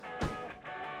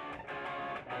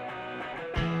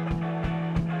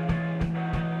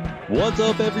What's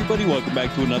up, everybody? Welcome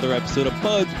back to another episode of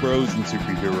Buds, Bros, and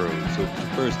Superheroes. So if it's your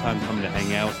first time coming to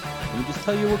hang out, let me just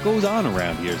tell you what goes on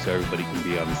around here so everybody can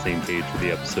be on the same page for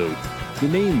the episode. The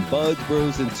name Buds,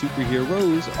 Bros, and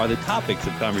Superheroes are the topics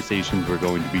of conversations we're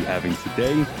going to be having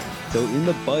today. So in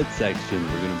the Bud section,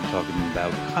 we're going to be talking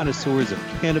about connoisseurs of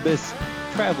cannabis,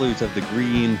 travelers of the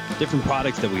green, different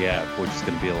products that we have, which is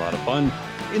going to be a lot of fun.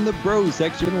 In the Bros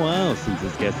section, wow, since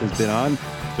this guest has been on,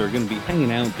 so we're going to be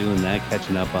hanging out, doing that,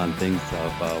 catching up on things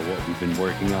of what we've been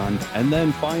working on. And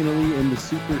then finally, in the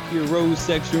Superheroes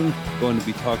section, going to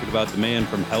be talking about the man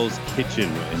from Hell's Kitchen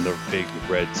in the big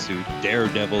red suit,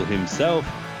 Daredevil himself.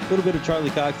 A little bit of Charlie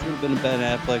Cox, a little bit of Ben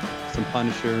Affleck, some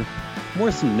Punisher,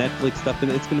 more some Netflix stuff.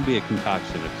 And it's going to be a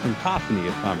concoction, a cacophony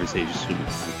of conversations,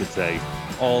 I could say,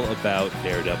 all about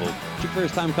Daredevil. If it's your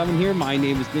first time coming here, my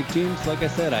name is Nick James. Like I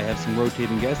said, I have some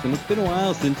rotating guests, and it's been a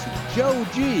while since Joe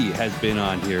G has been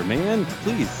on here, man.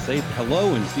 Please say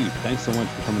hello, and dude, thanks so much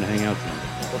for coming to hang out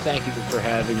tonight. Well, thank you for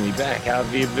having me back. How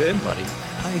have you been, buddy?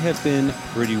 I have been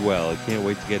pretty well. I can't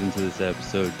wait to get into this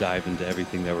episode, dive into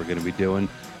everything that we're going to be doing.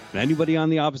 And anybody on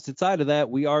the opposite side of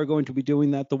that, we are going to be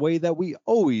doing that the way that we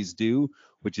always do,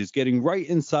 which is getting right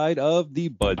inside of the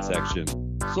Bud section.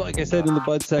 So like I said, in the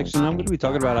Bud section, I'm going to be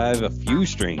talking about, I have a few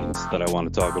strains that I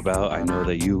want to talk about. I know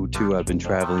that you two have been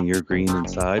traveling your green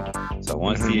inside. So I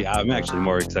want to see, I'm actually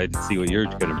more excited to see what you're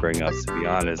going to bring us, to be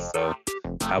honest. So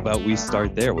how about we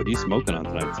start there? What are you smoking on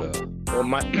tonight, sir? Well,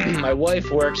 my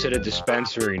wife works at a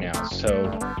dispensary now,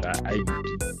 so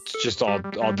it's just all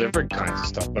different kinds of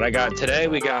stuff. But we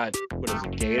got, what is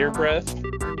it, Gator Breath?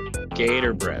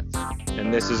 Gator Breath.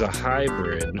 And this is a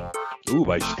hybrid. Ooh,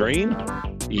 by strain?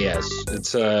 Yes,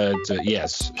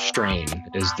 yes, strain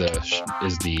is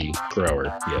the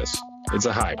grower. Yes, it's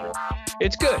a hybrid.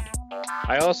 It's good.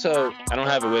 I don't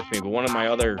have it with me, but one of my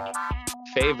other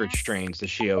favorite strains that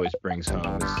she always brings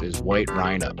home is White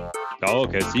Rhino. Oh,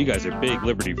 okay. So you guys are big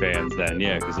Liberty fans then,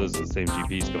 yeah, because those are the same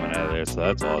GPs coming out of there. So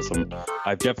that's awesome.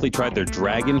 I've definitely tried their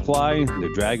Dragonfly.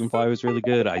 Their Dragonfly was really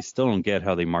good. I still don't get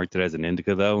how they marked it as an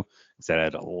indica though, because it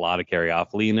had a lot of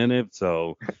caryophyllene in it.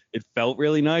 So it felt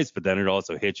really nice, but then it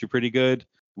also hit you pretty good.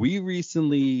 We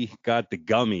recently got the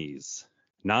gummies.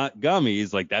 Not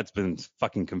gummies, like that's been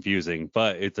fucking confusing,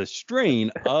 but it's a strain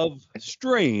called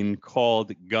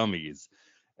gummies.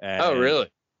 And oh, really?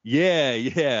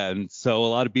 Yeah. And so a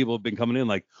lot of people have been coming in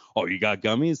like, oh, you got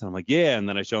gummies? And I'm like, yeah. And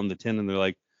then I show them the tin and they're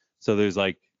like, so there's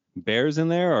like bears in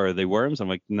there or are they worms? I'm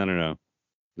like, no.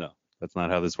 That's not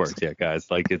how this works yet, guys.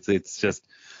 Like it's just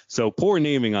so poor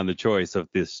naming on the choice of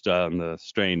this the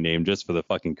strain name just for the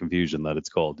fucking confusion that it's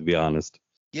called, to be honest.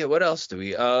 Yeah, what else do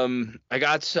we? I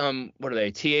got some, what are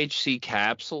they, THC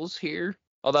capsules here.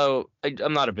 Although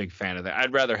I'm not a big fan of that.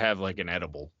 I'd rather have like an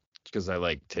edible because I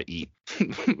like to eat.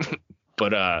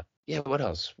 But yeah, what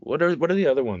else? What are the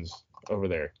other ones over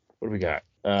there? What do we got?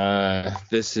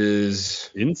 This is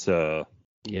INSA.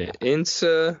 Yeah,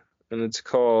 INSA, and it's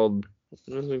called,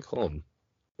 what is it called?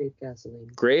 Grape gasoline.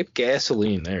 Grape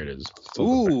gasoline. There it is.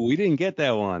 Ooh, we didn't get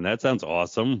that one. That sounds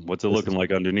awesome. What's it looking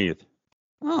like underneath?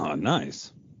 Oh,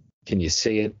 nice. Can you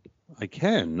see it? I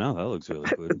can. No, that looks really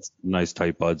good. It's nice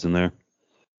tight buds in there.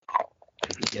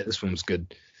 Yeah, this one's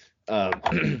good.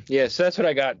 Yeah, so that's what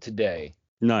I got today.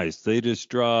 Nice. They just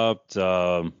dropped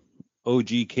OGKB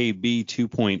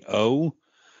 2.0.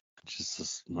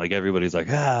 Just like everybody's like,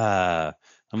 ah.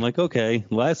 I'm like, okay.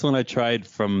 Last one I tried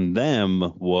from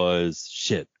them was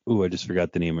shit. Ooh, I just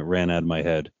forgot the name. It ran out of my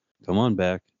head. Come on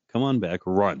back.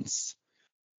 Runts.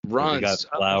 Runts. We got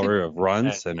flower of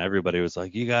Runts, and everybody was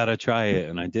like, you gotta try it.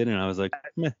 And I did, and I was like,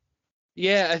 meh.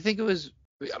 Yeah, I think it was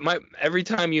every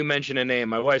time you mention a name,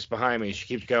 my wife's behind me. She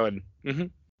keeps going,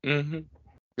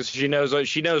 because she knows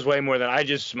way more than I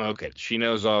just smoke it. She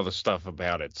knows all the stuff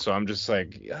about it. So I'm just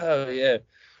like, oh yeah.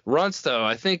 Runts though,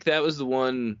 I think that was the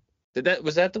one.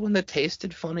 Was that the one that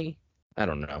tasted funny? I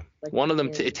don't know. Like one of them,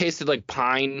 it tasted like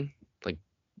pine,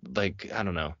 like I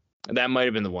don't know. That might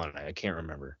have been the one. I can't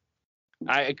remember.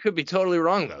 I could be totally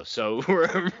wrong though. So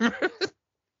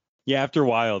yeah, after a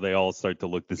while they all start to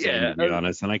look the same, to be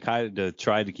honest. And I kind of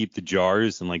tried to keep the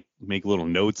jars and like make little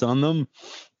notes on them,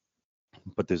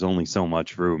 but there's only so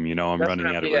much room. I'm running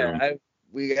out of room.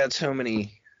 We got so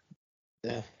many.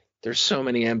 There's so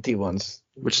many empty ones,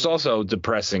 which is also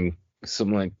depressing.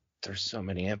 There's so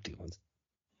many empty ones.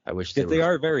 I wish they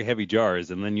are very heavy jars,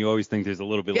 and then you always think there's a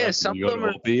little bit left. Some you of them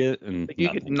are. And You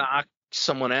could knock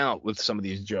someone out with some of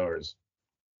these jars.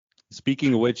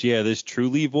 Speaking of which, yeah, this True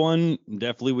Leaf one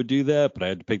definitely would do that, but I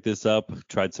had to pick this up.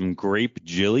 Tried some grape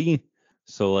jilly.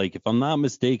 So, like, if I'm not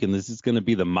mistaken, this is going to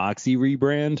be the Moxie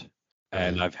rebrand.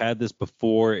 And I've had this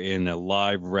before in a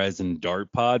live resin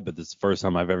dart pod, but this is the first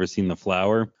time I've ever seen the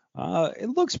flower. It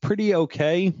looks pretty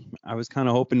okay. I was kind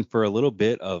of hoping for a little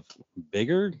bit of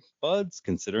bigger buds,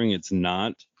 considering it's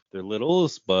not their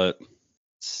littles, but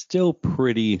still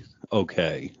pretty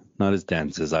okay. Not as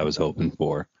dense as I was hoping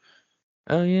for.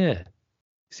 Oh, yeah.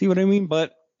 See what I mean?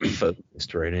 But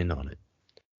focused right in on it.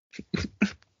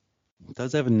 It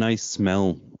does have a nice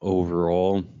smell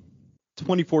overall.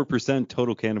 24%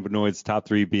 total cannabinoids, top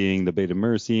three being the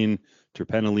beta-myrcene,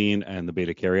 terpenoline, and the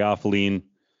beta-caryophyllene,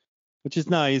 which is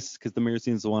nice because the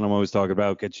myrcene is the one I'm always talking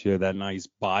about. Gets you that nice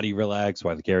body relax,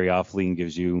 while the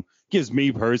caryophyllene gives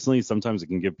me personally, sometimes it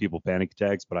can give people panic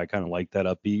attacks, but I kind of like that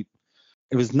upbeat.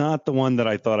 It was not the one that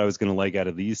I thought I was going to like out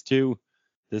of these two.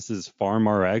 This is Farm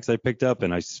RX I picked up,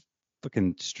 and I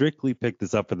fucking strictly picked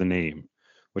this up for the name,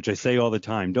 which I say all the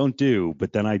time, don't do,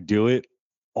 but then I do it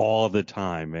all the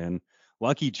time, man.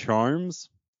 Lucky Charms.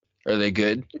 Are they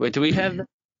good? Wait, do we have them?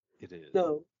 It is.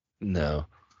 No.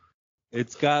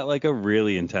 It's got like a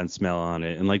really intense smell on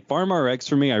it. And like Farm RX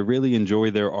for me, I really enjoy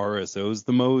their RSOs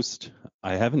the most.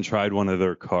 I haven't tried one of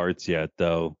their carts yet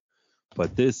though.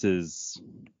 But this is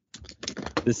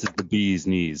the bee's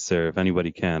knees, sir. If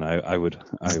anybody can, I would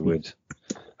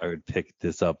pick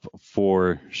this up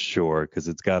for sure because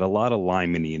it's got a lot of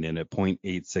limonene in it,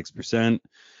 0.86%.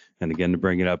 And again, to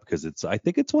bring it up because I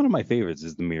think it's one of my favorites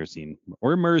is the myrcene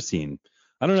or myrcene.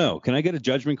 I don't know. Can I get a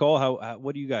judgment call?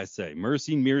 What do you guys say?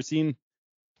 Myrcene?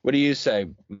 What do you say,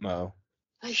 Mo?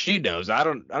 She knows. I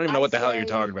don't even know what the hell you're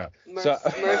talking about.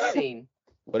 Myrcene.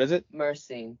 What is it?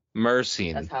 Myrcene.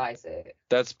 Myrcene. That's how I say it.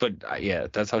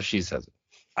 That's how she says it.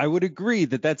 I would agree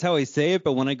that's how I say it,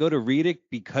 but when I go to read it,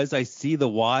 because I see the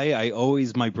Y,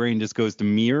 my brain just goes to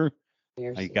mirror.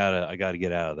 I gotta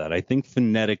get out of that. I think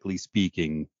phonetically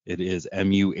speaking, it is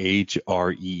MUHREEN,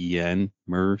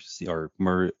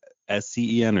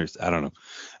 SCEN, or I don't know.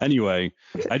 Anyway,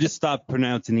 I just stopped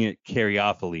pronouncing it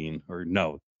caryophyllene, or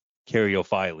no,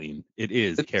 caryophyllene. It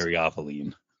is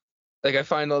caryophyllene. Like, I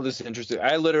find all this interesting.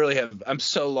 I'm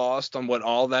so lost on what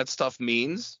all that stuff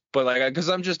means, but like, because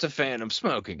I'm just a fan of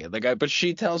smoking it. But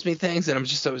she tells me things, and I'm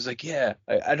just always like, yeah,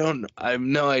 I have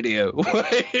no idea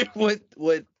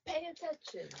what. Pay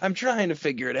attention. I'm trying to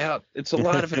figure it out. It's a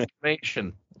lot of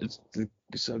information.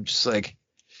 So I'm just like,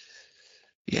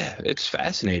 yeah, it's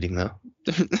fascinating though.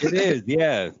 It is,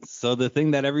 yeah. So the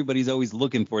thing that everybody's always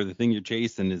looking for, the thing you're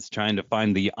chasing, is trying to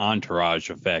find the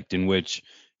entourage effect in which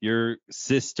your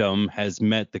system has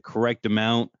met the correct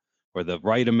amount or the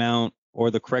right amount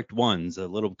or the correct ones, a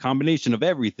little combination of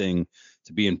everything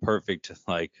to be in perfect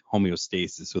like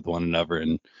homeostasis with one another.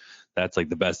 And that's like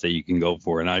the best that you can go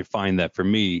for. And I find that for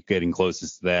me, getting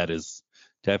closest to that is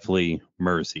definitely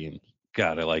myrcene.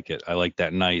 God, I like it. I like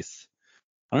that nice.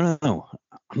 I don't know.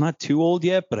 I'm not too old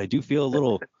yet, but I do feel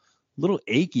a little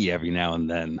achy every now and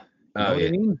then. You know what I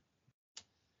mean?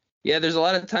 Yeah, there's a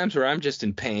lot of times where I'm just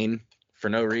in pain for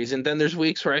no reason. Then there's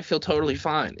weeks where I feel totally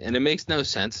fine, and it makes no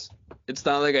sense. It's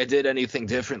not like I did anything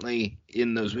differently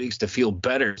in those weeks to feel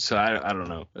better. So I don't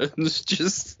know. It's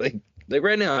just like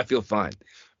right now I feel fine.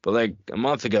 But like a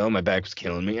month ago, my back was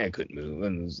killing me. I couldn't move.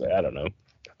 And it was like, I don't know.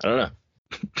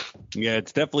 Yeah,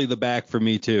 it's definitely the back for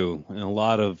me, too. And a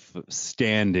lot of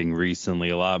standing recently,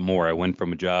 a lot more. I went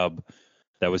from a job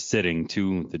that was sitting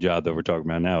to the job that we're talking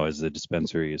about now as a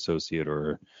dispensary associate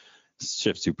or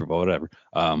shift supervisor, whatever.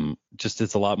 Just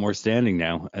it's a lot more standing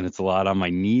now. And it's a lot on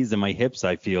my knees and my hips,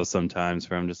 I feel sometimes,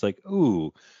 where I'm just like,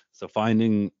 ooh. So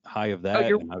finding high of that. Oh,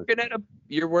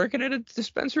 you're working at a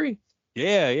dispensary?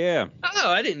 Yeah. Oh,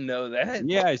 I didn't know that.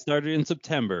 Yeah, I started in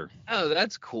September. Oh,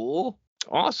 that's cool.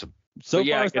 Awesome. So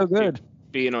far, so good.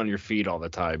 Being on your feet all the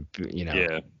time, you know.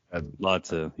 Yeah,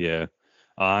 lots of, yeah.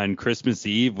 On Christmas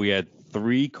Eve, we had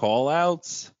 3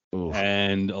 call-outs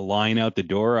and a line out the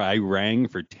door. I rang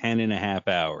for 10 and a half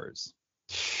hours.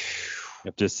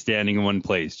 Just standing in one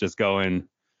place, just going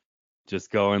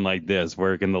like this,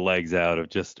 working the legs out of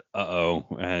just,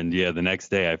 And yeah, the next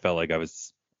day I felt like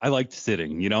I liked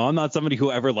sitting. You know, I'm not somebody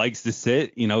who ever likes to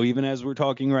sit, you know, even as we're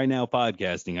talking right now,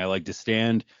 podcasting, I like to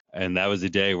stand. And that was a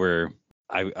day where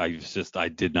I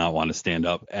did not want to stand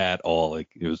up at all. Like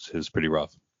it was pretty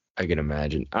rough. I can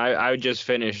imagine. I just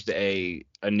finished a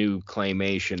new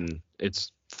claymation.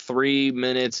 It's 3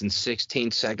 minutes and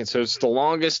 16 seconds. So it's the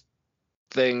longest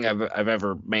thing I've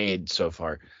ever made so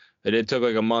far. It took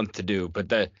like a month to do,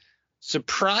 but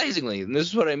surprisingly, and this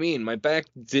is what I mean, my back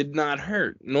did not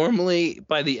hurt. Normally,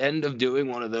 by the end of doing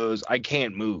one of those, I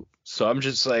can't move. So I'm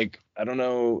just like, I don't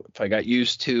know if I got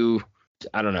used to,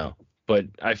 I don't know. But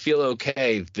I feel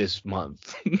okay this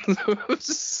month.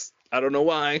 I don't know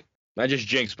why. I just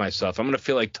jinxed myself. I'm going to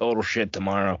feel like total shit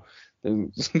tomorrow.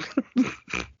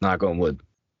 Knock on wood.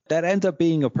 That ends up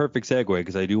being a perfect segue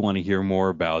because I do want to hear more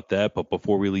about that. But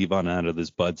before we leave on out of this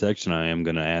bud section, I am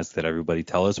going to ask that everybody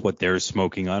tell us what they're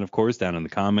smoking on, of course, down in the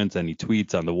comments, any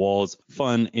tweets on the walls,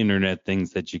 fun internet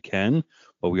things that you can.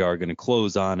 But we are going to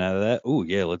close on out of that. Oh,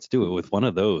 yeah, let's do it with one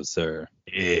of those, sir.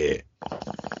 Yeah.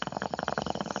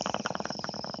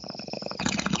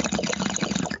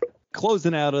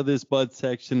 Closing out of this bud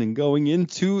section and going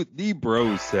into the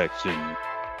bros section.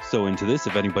 So into this,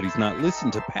 if anybody's not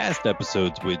listened to past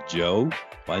episodes with Joe,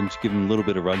 why don't you give him a little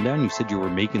bit of rundown? You said you were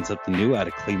making something new out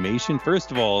of claymation.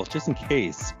 First of all, just in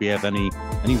case we have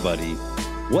anybody,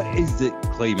 what is it,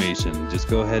 claymation? Just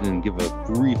go ahead and give a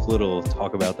brief little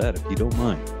talk about that if you don't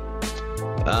mind.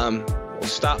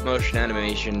 Stop motion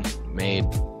animation made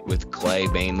with clay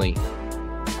mainly.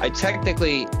 It's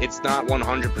not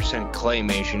 100%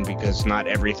 claymation because not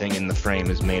everything in the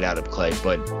frame is made out of clay,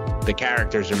 but the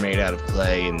characters are made out of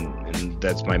clay, and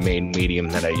that's my main medium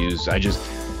that I use. I just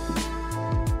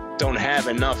don't have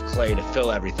enough clay to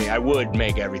fill everything. I would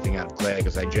make everything out of clay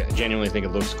because I genuinely think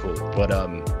it looks cool, but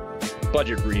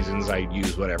budget reasons, I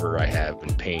use whatever I have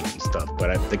and paint and stuff,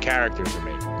 but the characters are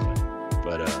made from clay.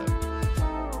 But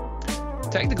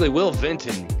technically, Will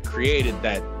Vinton created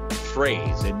that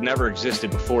phrase. It never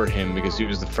existed before him because he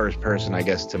was the first person, I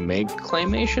guess, to make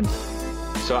claymation.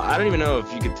 So I don't even know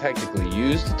if you could technically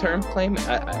use the term claim,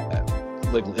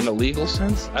 like in a legal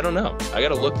sense. I don't know. I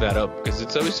gotta look that up because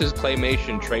it always says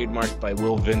claymation trademarked by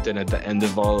Will Vinton at the end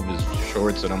of all of his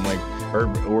shorts, and I'm like,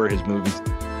 or his movies.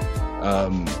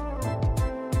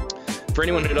 For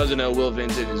anyone who doesn't know, Will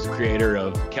Vinton is the creator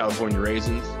of California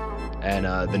Raisins and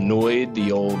the Noid,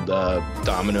 the old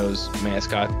Domino's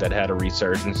mascot that had a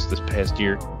resurgence this past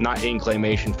year. Not in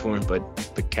claymation form, but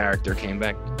the character came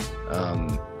back.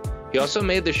 He also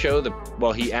made the show,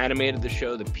 he animated the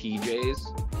show, The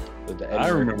PJs. With the I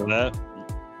remember that.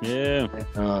 Yeah.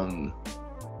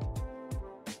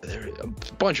 There's a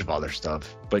bunch of other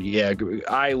stuff. But yeah,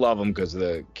 I love him because of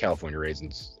the California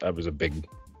Raisins. I was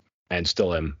and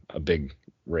still am a big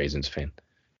Raisins fan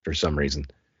for some reason.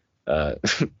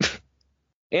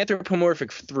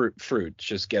 Anthropomorphic fruit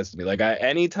just gets to me. Like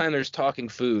anytime there's talking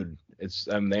food,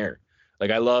 I'm there.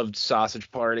 Like I loved Sausage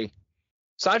Party.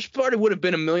 Sausage Party would have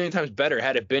been a million times better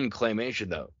had it been claymation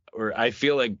though. Or I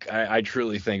feel like I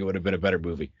truly think it would have been a better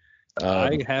movie.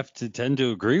 I have to tend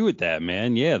to agree with that,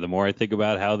 man. Yeah, the more I think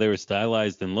about how they were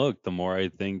stylized and looked, the more I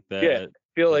think that I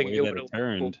feel like it would have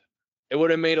turned. It would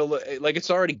have made like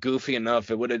it's already goofy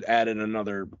enough. It would have added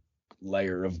another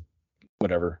layer of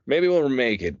whatever. Maybe we'll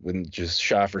remake it with just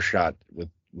shot for shot with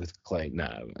clay.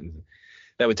 Nah,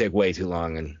 that would take way too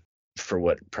long, and for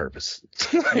what purpose?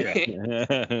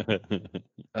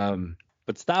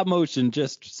 But stop motion,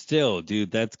 just still,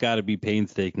 dude, that's got to be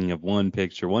painstaking of one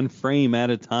picture, one frame at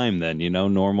a time. Then,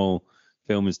 normal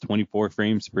film is 24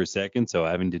 frames per second, so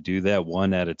having to do that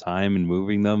one at a time and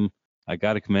moving them, I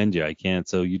got to commend you. I can't.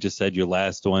 So you just said your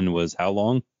last one was how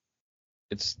long?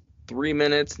 It's 3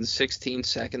 minutes and 16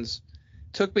 seconds.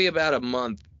 Took me about a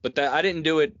month, but I didn't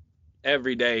do it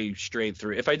every day straight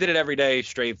through. If I did it every day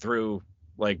straight through,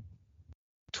 like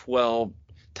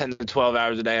 10 to 12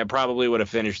 hours a day, I probably would have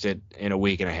finished it in a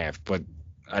week and a half, but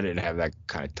I didn't have that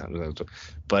kind of time.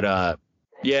 But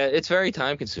yeah, it's very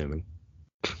time consuming.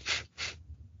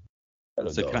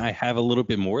 So can I have a little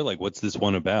bit more? Like, what's this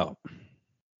one about?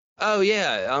 Oh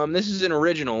yeah, this is an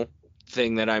original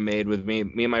thing that I made with me.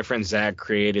 Me and my friend Zach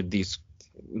created these.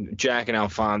 Jack and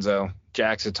Alfonso.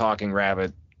 Jack's a talking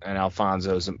rabbit, and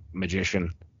Alfonso's a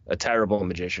magician, a terrible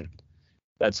magician.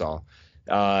 That's all.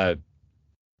 Yeah.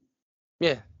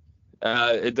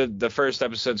 The first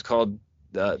episode's called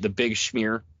The Big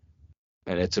Schmear,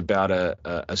 and it's about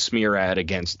a smear ad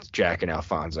against Jack and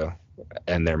Alfonso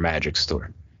and their magic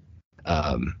store.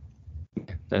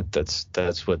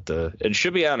 That's what it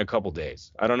should be out in a couple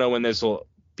days. I don't know when this will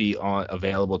be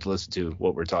available to listen to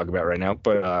what we're talking about right now,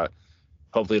 but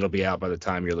hopefully it'll be out by the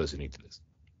time you're listening to this.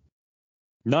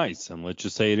 Nice. And let's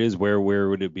just say it is. Where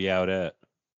would it be out at?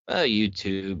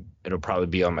 YouTube. It'll probably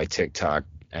be on my TikTok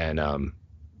and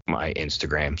my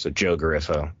Instagram. So Joe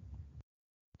Garifo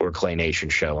or Clay Nation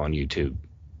Show on YouTube.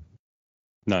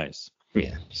 Nice.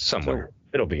 Yeah, somewhere.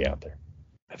 It'll be out there.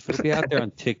 If it'll be out there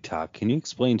on TikTok, can you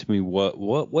explain to me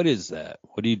what is that?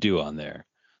 What do you do on there?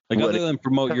 Like other than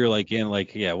promote your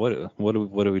what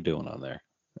are we doing on there?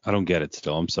 I don't get it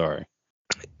still. I'm sorry.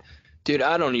 Dude,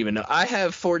 I don't even know. I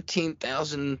have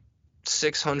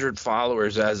 14,600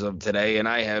 followers as of today, and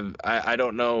I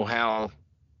don't know how.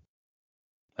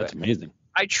 That's amazing.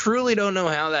 I truly don't know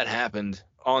how that happened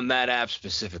on that app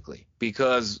specifically,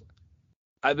 because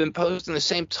I've been posting the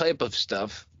same type of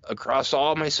stuff across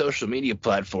all my social media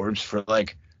platforms for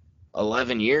like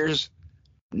 11 years,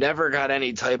 never got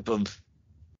any type of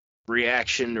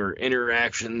reaction or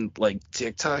interaction like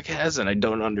TikTok has, and I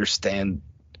don't understand.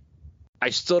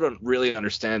 I still don't really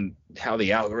understand how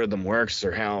the algorithm works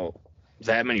or how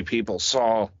that many people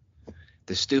saw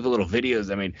the stupid little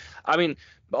videos. I mean,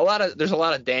 there's a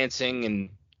lot of dancing and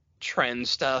trend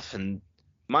stuff, and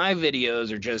my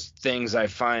videos are just things I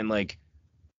find like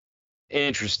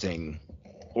interesting,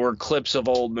 or clips of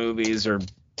old movies or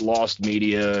lost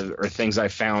media, or things I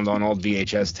found on old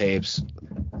VHS tapes,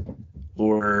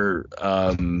 or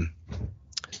like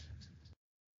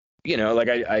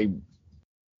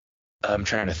I'm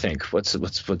trying to think what's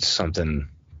something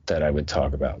that I would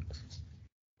talk about,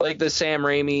 like the Sam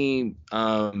Raimi,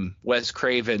 Wes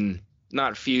Craven,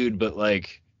 not feud, but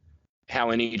like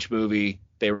how in each movie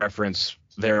they reference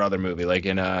their other movie. Like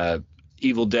in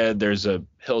Evil Dead, there's a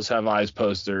Hills Have Eyes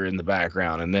poster in the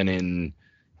background, and then in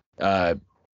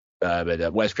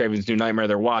Wes Craven's New Nightmare,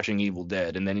 they're watching Evil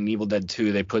Dead, and then in Evil Dead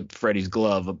 2, they put Freddy's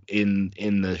glove in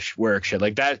the work shit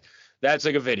like that. That's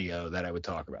like a video that I would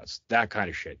talk about. That kind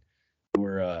of shit,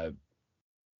 or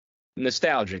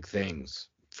nostalgic things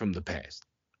from the past.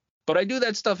 But I do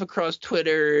that stuff across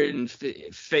Twitter and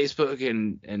Facebook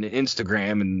and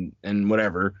Instagram and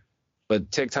whatever. But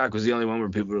TikTok was the only one where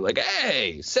people were like,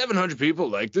 "Hey, 700 people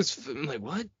like this." I'm like,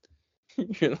 "What?"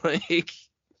 You're like,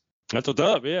 "That's what's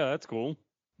up." Yeah, that's cool.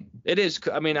 It is.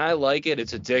 I mean, I like it.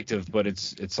 It's addictive, but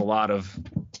it's a lot of.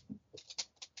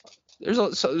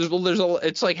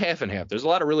 It's like half and half. There's a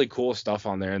lot of really cool stuff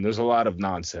on there, and there's a lot of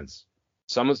nonsense.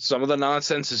 Some of the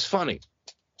nonsense is funny.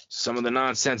 Some of the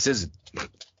nonsense isn't.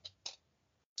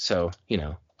 So, it's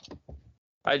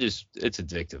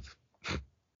addictive.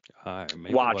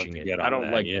 Watching it. I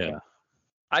don't like it. Yeah.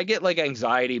 I get like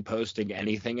anxiety posting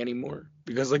anything anymore,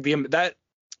 because like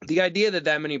the idea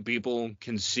that many people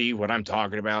can see what I'm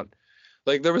talking about.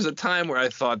 Like there was a time where I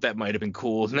thought that might have been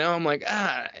cool. Now I'm like,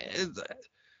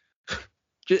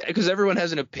 because everyone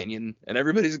has an opinion and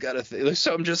everybody's got a thing.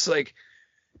 So I'm just like,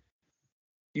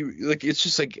 it's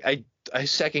just like I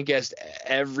second guessed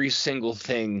every single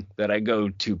thing that I go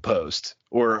to post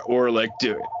or like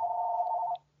do it.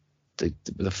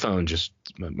 The phone just,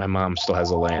 my mom still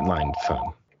has a landline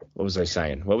phone. What was I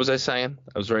saying?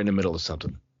 I was right in the middle of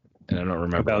something, and I don't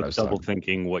remember. About what I was double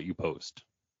thinking what you post.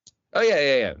 Oh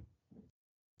yeah.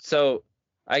 So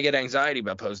I get anxiety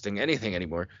about posting anything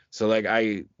anymore. So like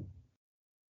I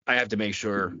have to make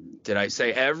sure, did I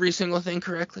say every single thing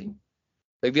correctly?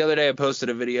 Like the other day I posted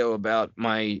a video about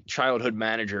my childhood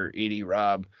manager, Edie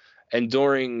Robb. And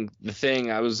during the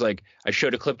thing, I was like, I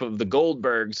showed a clip of the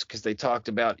Goldbergs because they talked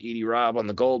about Edie Robb on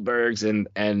the Goldbergs.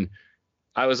 And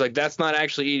I was like, that's not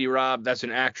actually Edie Robb. That's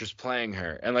an actress playing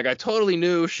her. And like, I totally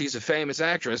knew she's a famous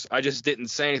actress. I just didn't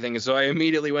say anything. And so I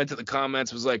immediately went to the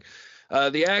comments, was like,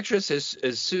 the actress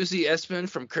is Susie Essman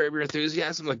from Curb Your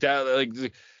Enthusiasm. Like that, like,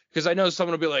 because I know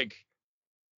someone will be like,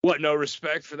 what, no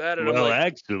respect for that? And well, I'm like,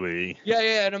 actually.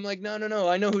 Yeah. And I'm like, no.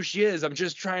 I know who she is. I'm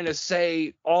just trying to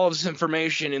say all of this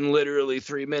information in literally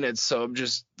 3 minutes. So I'm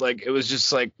just like, it was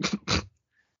just like,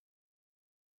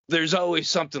 there's always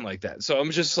something like that. So I'm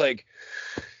just like,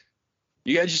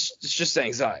 it's just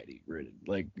anxiety, really.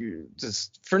 Like,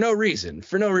 just for no reason,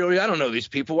 for no real reason. I don't know these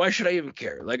people. Why should I even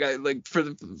care? Like, it's for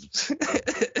the most,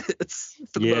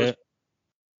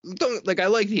 I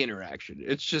like the interaction.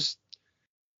 It's just,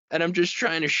 and I'm just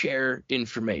trying to share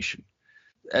information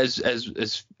as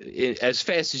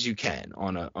fast as you can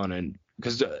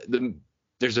because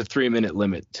there's a 3-minute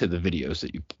limit to the videos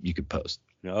that you could post.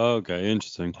 Okay,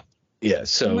 interesting. Yeah,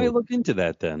 so I might look into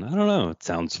that then. I don't know. It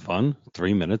sounds fun.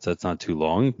 3 minutes, that's not too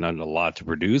long. Not a lot to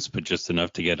produce, but just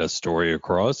enough to get a story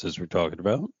across, as we're talking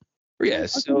about. Yeah,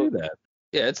 so do that.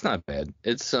 Yeah, it's not bad.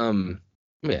 It's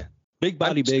yeah. Big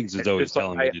Body Bigs is always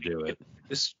telling me to do it.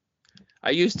 I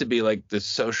used to be like the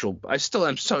social. I still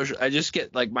am social. I just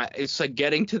get like it's like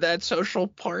getting to that social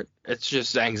part. It's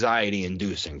just anxiety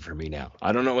inducing for me now.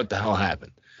 I don't know what the hell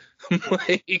happened.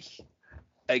 Like,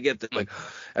 I get that. Like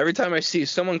every time I see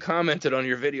someone commented on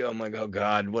your video, I'm like, oh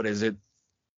God, what is it?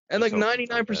 And like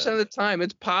 99% of the time,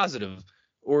 it's positive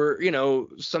or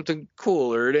something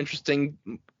cool or an interesting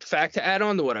fact to add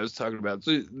on to what I was talking about.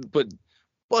 So, but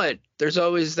there's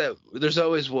always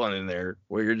one in there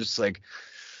where you're just like.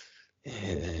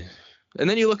 And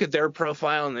then you look at their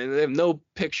profile and they have no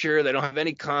picture, they don't have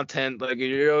any content. Like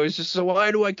you're always just, so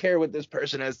why do I care what this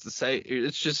person has to say?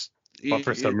 It's just. But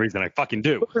for some reason I fucking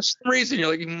do. For some reason you're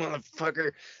like, you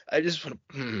motherfucker. I just want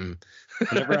to.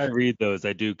 Whenever I read those,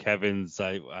 I do Kevin's.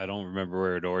 I don't remember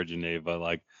where it originated, but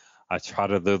like I try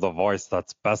to do the voice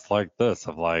that's best like this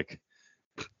of like,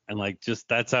 And like, just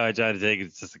that's how I try to take it.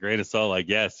 It's just a grain of salt. Like,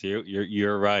 yes,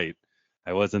 you're right.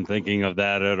 I wasn't thinking of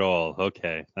that at all.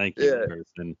 Okay, thank you, Yeah.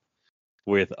 person.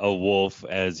 With a wolf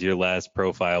as your last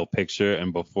profile picture,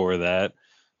 and before that,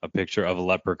 a picture of a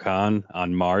leprechaun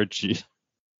on March.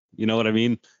 You know what I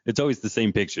mean? It's always the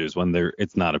same pictures when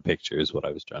it's not a picture is what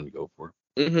I was trying to go for.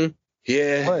 Mm-hmm.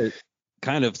 Yeah. But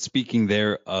kind of speaking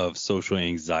there of social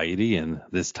anxiety and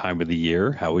this time of the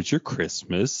year, how was your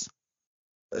Christmas?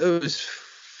 It was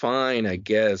fine, I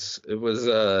guess. It was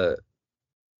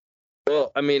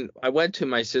well, I mean, I went to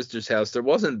my sister's house. There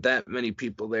wasn't that many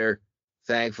people there,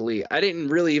 thankfully. I didn't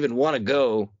really even want to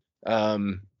go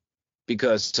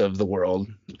because of the world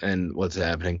and what's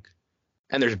happening.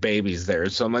 And there's babies there.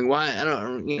 So I'm like, why? I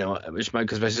don't,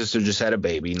 because my sister just had a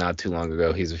baby not too long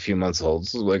ago. He's a few months old.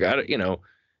 So like, I don't,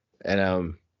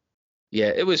 and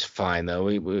yeah, it was fine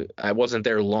though. I wasn't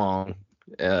there long.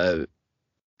 And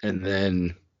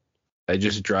then I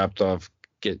just dropped off.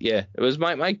 It was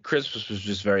my Christmas was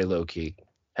just very low key.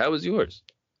 How was yours?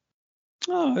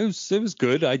 Oh, it was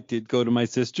good. I did go to my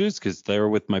sister's because they were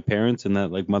with my parents in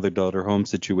that like mother-daughter home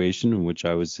situation in which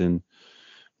I was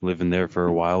living there for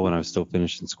a while when I was still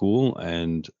finishing school.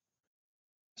 And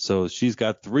so she's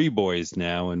got 3 boys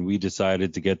now, and we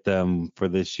decided to get them for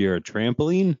this year a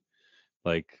trampoline,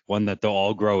 like one that they'll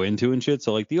all grow into and shit.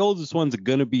 So like the oldest one's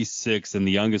gonna be 6, and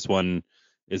the youngest one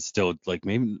is still like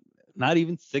maybe not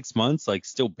even 6 months, like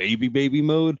still baby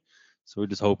mode. So we're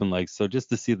just hoping just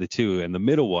to see the 2. And the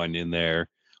middle one in there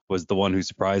was the one who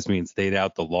surprised me and stayed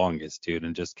out the longest, dude,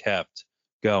 and just kept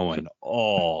going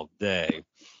all day.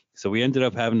 So we ended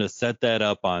up having to set that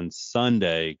up on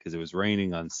Sunday because it was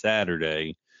raining on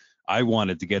Saturday. I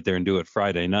wanted to get there and do it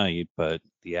Friday night, but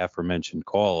the aforementioned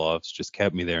call-offs just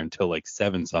kept me there until like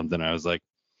 7 something. I was like,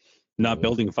 not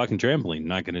building a fucking trampoline,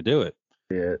 not going to do it.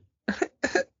 Yeah.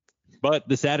 But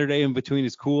the Saturday in between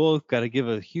is cool. Got to give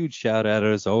a huge shout out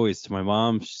as always to my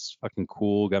mom. She's fucking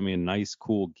cool. Got me a nice,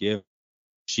 cool gift.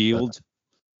 Shield.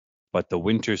 But the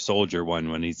Winter Soldier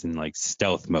one when he's in like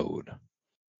stealth mode.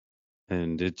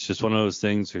 And it's just one of those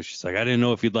things where she's like, I didn't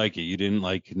know if you'd like it. You didn't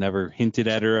never hinted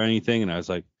at her or anything. And I was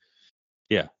like,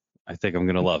 yeah, I think I'm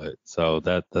going to love it. So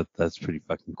that's pretty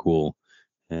fucking cool.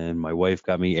 And my wife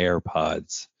got me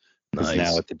AirPods. Because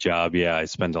now at the job, I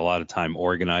spend a lot of time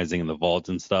organizing in the vault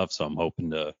and stuff. So I'm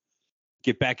hoping to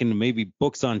get back into maybe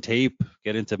books on tape,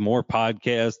 get into more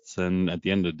podcasts. And at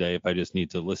the end of the day, if I just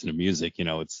need to listen to music,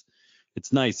 it's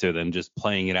nicer than just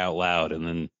playing it out loud and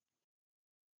then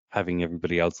having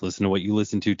everybody else listen to what you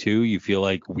listen to too. You feel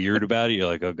like weird about it. You're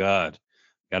like, oh God,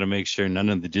 got to make sure none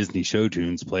of the Disney show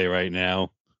tunes play right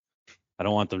now. I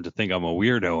don't want them to think I'm a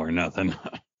weirdo or nothing.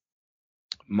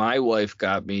 My wife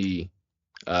got me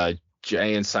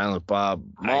Jay and Silent Bob.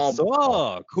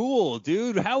 Cool,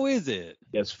 dude. How is it?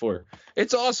 PS4.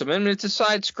 It's awesome. I mean, it's a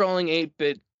side-scrolling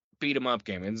 8-bit beat 'em up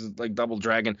game. It's like Double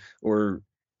Dragon. Or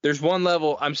there's one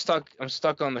level I'm stuck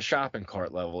on the shopping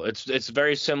cart level. It's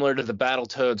very similar to the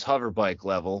Battletoads hover bike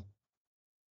level.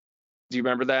 Do you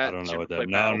remember that? I don't know what that.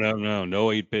 No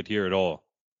 8-bit here at all.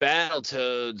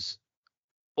 Battletoads.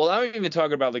 Well, I'm even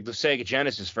talking about like the Sega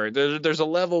Genesis version. There's a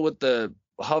level with the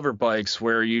hover bikes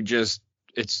where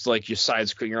it's like you side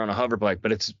screen, you're on a hover bike,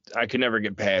 but I could never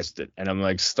get past it, and I'm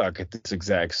like stuck at this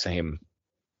exact same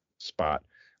spot.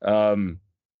 But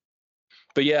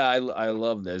yeah, I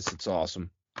love this. It's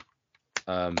awesome.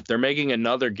 They're making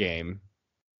another game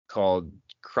called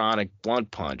Chronic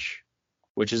Blunt Punch,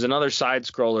 which is another side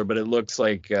scroller, but it looks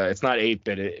like it's not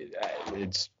 8-bit.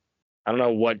 It's I don't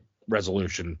know what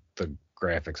resolution the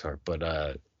graphics are, but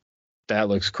that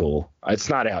looks cool. It's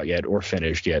not out yet or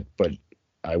finished yet, but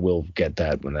I will get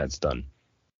that when that's done.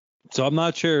 So I'm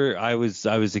not sure. I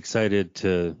was excited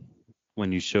to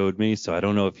when you showed me. So I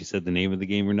don't know if you said the name of the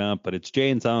game or not, but it's Jay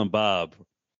and Silent Bob.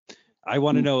 I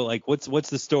want to know what's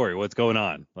the story? What's going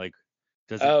on? Like,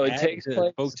 does it takes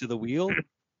place Spoke to the Wheel?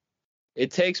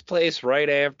 It takes place right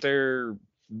after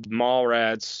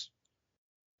Mallrats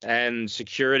and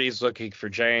security's looking for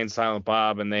Jay and Silent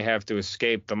Bob, and they have to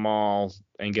escape the mall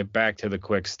and get back to the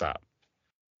Quick Stop.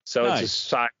 So It's a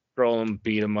side-scrolling,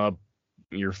 beat 'em up,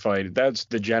 you're fighting. That's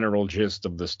the general gist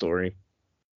of the story.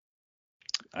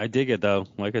 I dig it, though.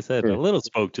 Like I said, a little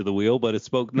spoke to the wheel, but it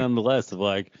spoke nonetheless of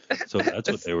so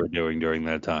that's what they were doing during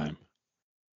that time.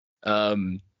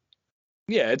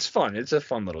 Yeah, it's fun. It's a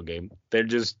fun little game. They're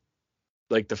just,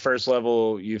 like, the first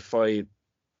level you fight,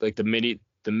 like, the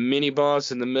mini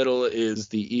boss in the middle is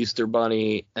the Easter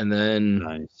Bunny, and then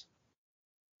nice.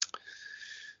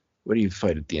 What do you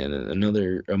fight at the end? A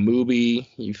Mooby.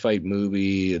 You fight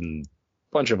Mooby and a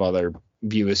bunch of other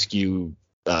View Askew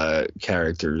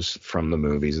characters from the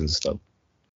movies and stuff.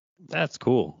 That's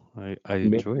cool. I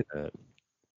Me- enjoy that.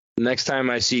 Next time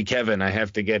I see Kevin, I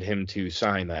have to get him to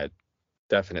sign that.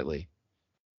 Definitely.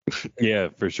 Yeah,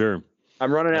 for sure.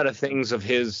 I'm running out of things of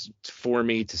his for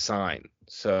me to sign.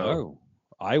 So Oh,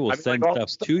 I will I mean, send like, all stuff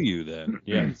stuff- to you then.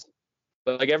 Yes.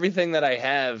 like everything that I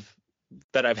have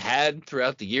that I've had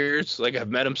throughout the years, like I've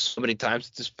met him so many times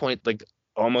at this point, like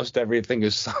almost everything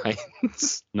is signed.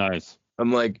 Nice.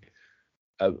 I'm like,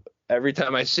 every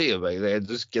time I see him, like they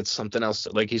just get something else.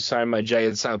 Like he signed my Jay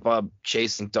and Silent Bob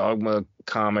Chasing Dogma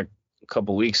comic a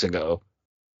couple weeks ago,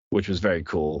 which was very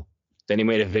cool. Then he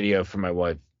made a video for my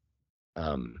wife.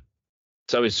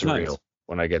 It's always surreal Nice.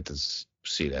 when I get to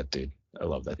see that dude. I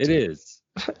love that. It dude. is.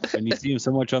 And you see him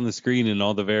so much on the screen in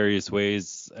all the various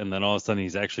ways, and then all of a sudden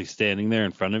he's actually standing there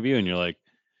in front of you, and you're like,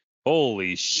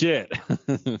 holy shit.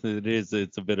 It is.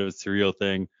 It's a bit of a surreal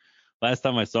thing. Last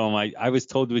time I saw him, I was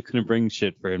told we couldn't bring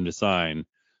shit for him to sign.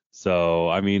 So,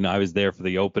 I mean, I was there for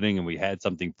the opening, and we had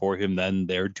something for him then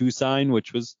there to sign,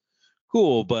 which was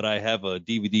cool. But I have a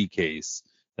DVD case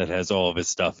that has all of his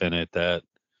stuff in it that,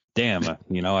 damn,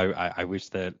 I wish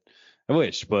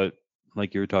but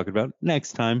like you were talking about,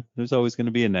 next time. There's always going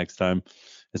to be a next time,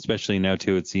 especially now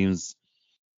too. It seems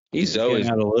He's getting always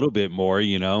out a little bit more,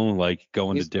 like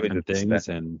going to He's always different at the things,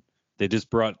 step. and they just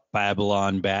brought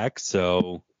Babylon back,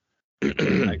 so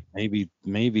like,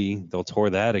 maybe they'll tour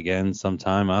that again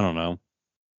sometime. I don't know.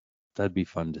 That'd be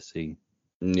fun to see.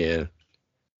 Yeah.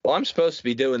 Well, I'm supposed to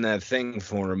be doing that thing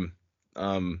for him.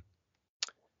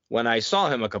 When I saw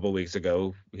him a couple weeks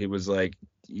ago, he was like,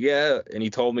 "Yeah," and he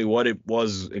told me what it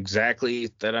was exactly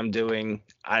that I'm doing.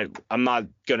 I'm not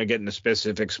gonna get into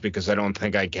specifics because I don't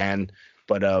think I can,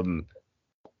 but I'm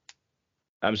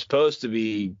supposed to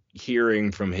be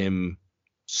hearing from him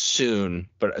soon,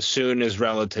 but soon is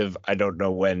relative. I don't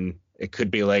know when. It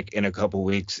could be like in a couple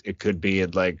weeks. It could be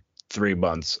in like 3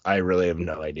 months. I really have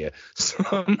no idea. So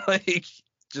I'm like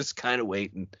just kind of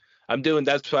waiting.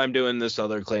 That's why I'm doing this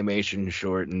other claymation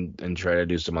short and try to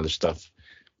do some other stuff.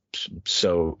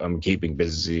 So I'm keeping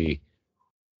busy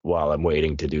while I'm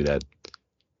waiting to do that.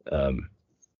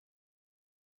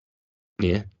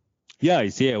 Yeah.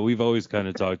 Yeah, we've always kind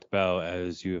of talked about,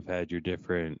 as you have had your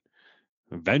different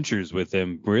ventures with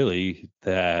him, really,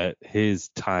 that his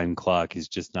time clock is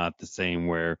just not the same,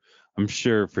 where I'm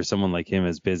sure for someone like him,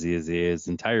 as busy as he is,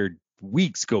 entire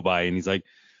weeks go by and he's like,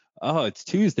 oh, it's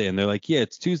Tuesday. And they're like, yeah,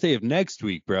 it's Tuesday of next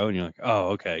week, bro. And you're like, oh,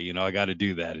 okay, I got to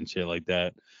do that and shit like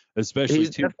that. Especially He's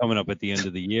too coming up at the end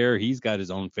of the year. He's got his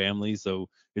own family, so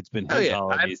it's been Oh, his yeah.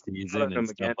 holiday I've thought season of him and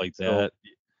stuff again, like so- that.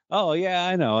 Oh yeah,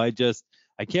 I know. I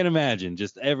can't imagine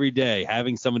just every day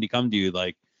having somebody come to you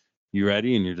like, you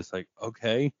ready? And you're just like,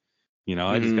 okay.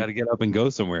 I just Mhm. got to get up and go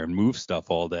somewhere and move stuff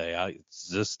all day. It's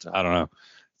just, I don't know. It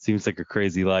seems like a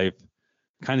crazy life.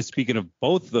 Kind of speaking of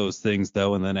both those things,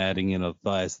 though, and then adding in a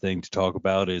last thing to talk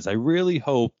about is I really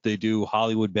hope they do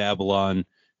Hollywood Babylon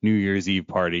New Year's Eve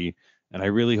party. And I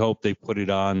really hope they put it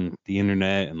on the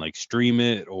internet and like stream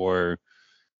it, or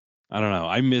I don't know.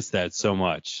 I miss that so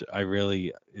much.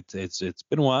 It's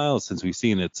been a while since we've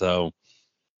seen it. So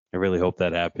I really hope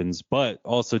that happens. But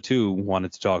also, too,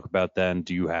 wanted to talk about then,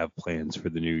 do you have plans for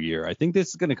the new year? I think this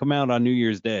is going to come out on New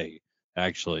Year's Day,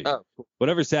 actually. Oh,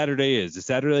 Whatever Saturday is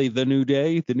Saturday the new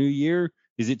day, the new year?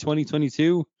 Is it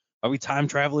 2022? Are we time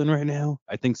traveling right now?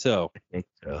 I think so. I think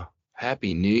so.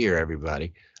 Happy New Year,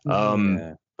 everybody.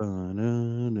 Yeah. I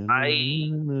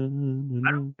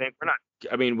don't think we're not.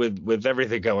 I mean, with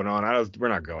everything going on, we're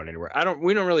not going anywhere.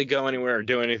 We don't really go anywhere or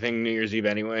do anything New Year's Eve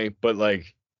anyway. But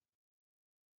like,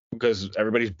 because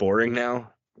everybody's boring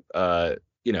now.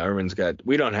 Everyone's got.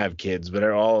 We don't have kids, but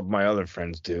all of my other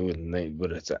friends do, and they.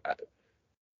 But it's.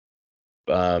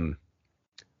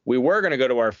 We were gonna go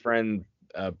to our friend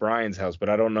Brian's house, but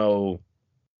I don't know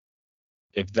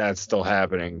if that's still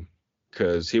happening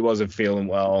because he wasn't feeling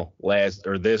well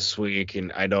this week,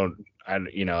 and I don't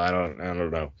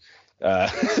know.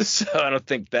 So I don't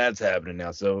think that's happening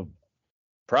now. So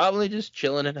probably just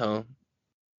chilling at home.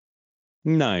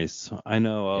 Nice. I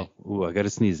know. Ooh, I got to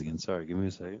sneeze again. Sorry. Give me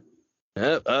a second.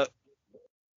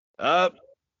 Up.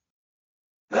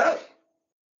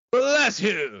 Bless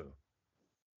you.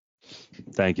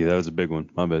 Thank you. That was a big one.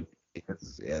 My bad.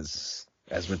 Yes.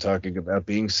 As we're talking about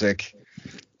being sick.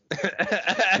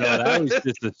 No, that was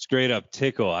just a straight up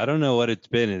tickle. I don't know what it's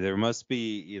been. There must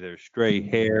be either stray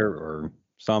hair or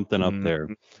something up there.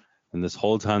 And this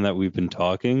whole time that we've been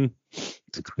talking,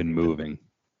 it's been moving.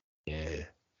 Yeah.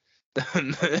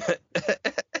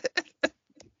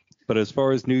 But as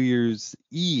far as New Year's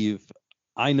Eve,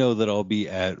 I know that I'll be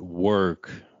at work.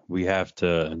 We have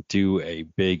to do a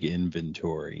big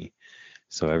inventory.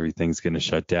 So everything's going to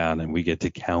shut down and we get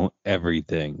to count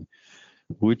everything,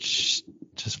 which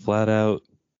just flat out,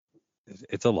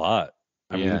 it's a lot.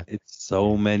 I mean, it's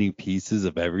so many pieces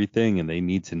of everything and they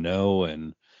need to know,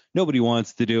 and nobody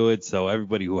wants to do it. So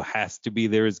everybody who has to be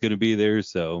there is going to be there.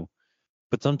 So,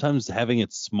 but sometimes having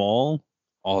it small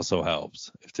also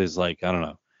helps. If there's like, I don't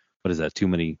know, what is that? Too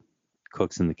many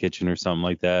cooks in the kitchen or something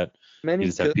like that. You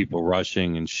just have people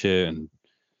rushing and shit. And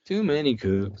too many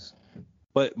cooks.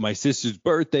 But my sister's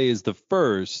birthday is the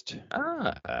 1st.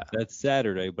 That's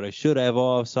Saturday, but I should have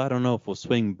off. So I don't know if we'll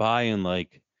swing by and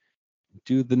like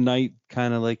do the night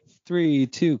kind of like 3,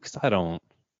 2, because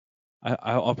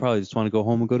I'll probably just want to go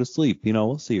home and go to sleep. You know,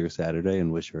 we'll see her Saturday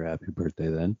and wish her a happy birthday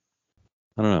then.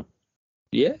 I don't know.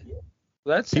 Yeah.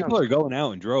 People are going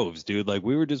out in droves, dude. Like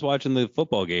we were just watching the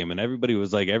football game and everybody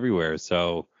was like everywhere.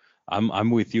 So I'm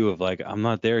with you of like, I'm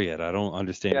not there yet. I don't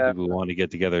understand people who want to get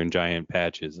together in giant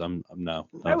patches. I'm no.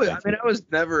 I was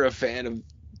never a fan of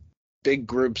big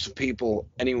groups of people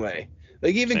anyway.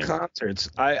 Like even concerts.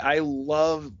 I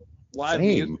love live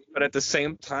music, but at the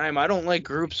same time, I don't like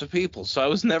groups of people. So I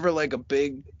was never like a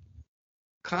big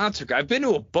concert guy. I've been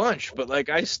to a bunch, but like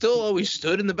I still always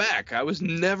stood in the back. I was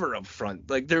never up front.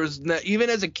 Like there was even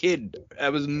as a kid, I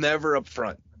was never up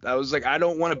front. I was like, I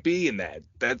don't want to be in that.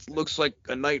 That looks like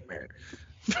a nightmare.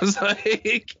 It's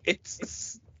like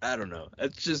I don't know.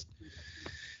 It's just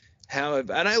how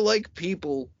and I like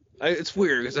people. It's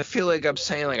weird because I feel like I'm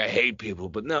saying like I hate people,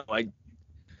 but no,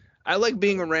 I like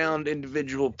being around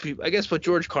individual people. I guess what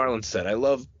George Carlin said. I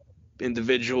love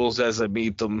individuals as I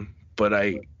meet them, but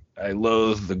I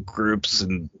loathe the groups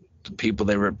and the people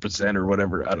they represent or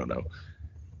whatever. I don't know.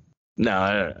 No,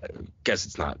 I guess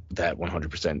it's not that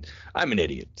 100%. I'm an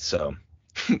idiot, so.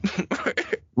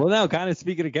 Well, now, kind of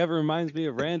speaking of Kevin reminds me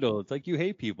of Randall. It's like you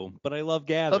hate people, but I love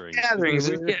gatherings.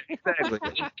 Yeah,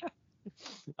 exactly.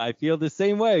 I feel the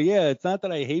same way. Yeah, it's not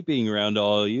that I hate being around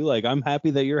all of you. Like, I'm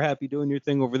happy that you're happy doing your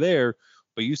thing over there,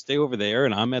 but you stay over there,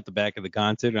 and I'm at the back of the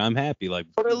concert, and I'm happy. Like,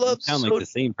 but I love sound like the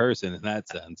same person in that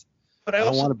sense. But I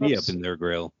don't want to be up in their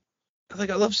grill.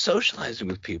 Like, I love socializing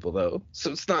with people, though.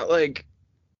 So it's not like,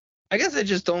 I guess I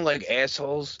just don't like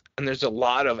assholes, and there's a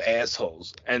lot of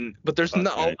assholes, but there's a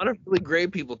lot of really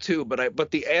great people too.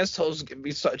 But the assholes give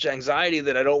me such anxiety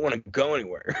that I don't want to go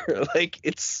anywhere. Like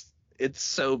it's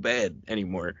so bad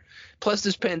anymore. Plus,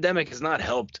 this pandemic has not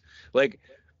helped. Like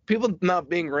people not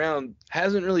being around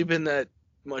hasn't really been that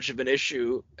much of an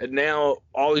issue, and now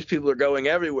all these people are going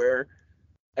everywhere,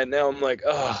 and now I'm like,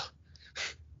 oh.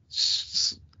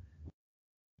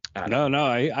 No,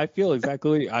 I feel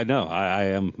exactly. I know. I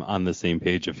am on the same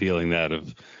page of feeling that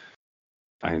of.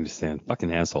 I understand.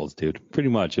 Fucking assholes, dude. Pretty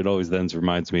much. It always then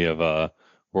reminds me of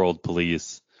World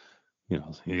Police. You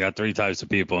know, you got 3 types of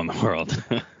people in the world.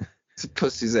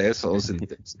 Pussies, assholes, and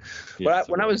things.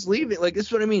 When I was leaving, like this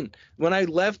is what I mean. When I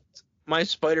left my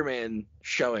Spider-Man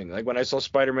showing, like when I saw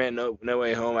Spider-Man No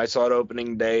Way Home, I saw it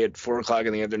opening day at 4:00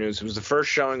 in the afternoon. So it was the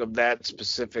first showing of that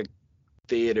specific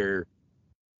theater.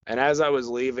 And as I was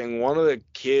leaving, one of the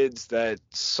kids that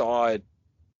saw it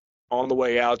on the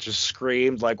way out just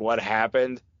screamed like what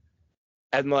happened.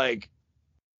 And like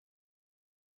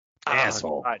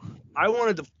asshole. I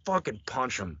wanted to fucking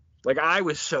punch him. Like I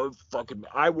was so fucking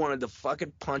I wanted to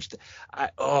fucking punch but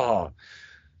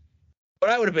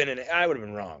I would have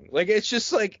been wrong. Like it's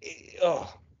just like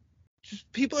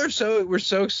people we're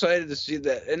so excited to see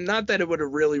that, and not that it would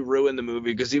have really ruined the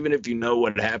movie, because even if you know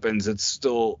what happens, it's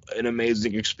still an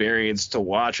amazing experience to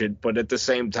watch it. But at the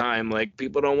same time, like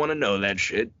people don't want to know that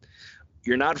shit.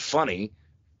 You're not funny,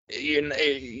 and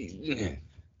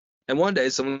one day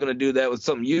someone's gonna do that with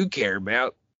something you care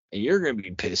about, and you're gonna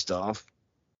be pissed off.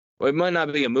 Well, it might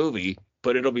not be a movie,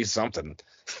 but it'll be something.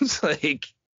 It's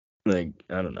like I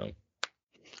don't know.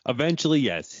 Eventually,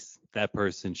 yes. That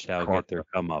person shall get their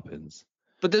comeuppance.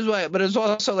 But it's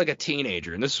also like a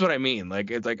teenager, and this is what I mean. Like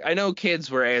it's like I know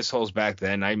kids were assholes back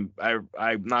then. I'm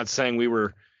not saying we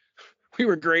were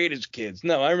great as kids.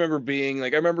 No, I remember being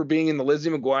in the Lizzie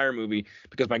McGuire movie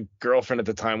because my girlfriend at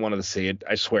the time wanted to see it.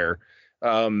 I swear.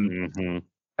 I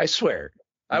swear.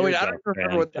 I don't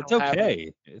remember what the hell happened.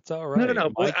 Okay. It's all right.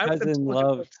 No. My cousin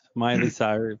loved Miley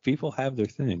Cyrus. People have their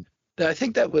thing. I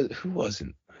think that was who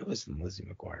wasn't Lizzie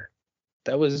McGuire.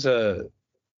 That was that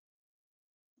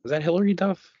Hillary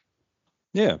Duff?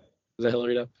 Yeah. Was that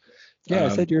Hillary Duff? Yeah, I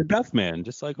said you're a Duff man,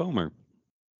 just like Homer.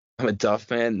 I'm a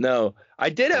Duff man. No, I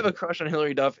did have a crush on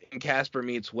Hillary Duff in Casper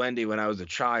Meets Wendy when I was a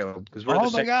child.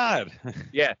 My God.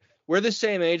 Yeah, we're the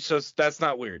same age, so that's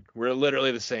not weird. We're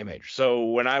literally the same age. So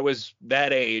when I was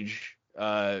that age,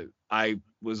 I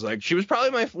was like, she was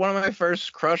probably one of my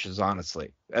first crushes,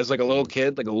 honestly. As like a little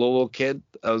kid,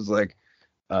 I was like,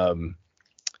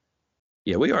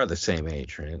 Yeah, we are the same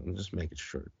age, right? I'm just making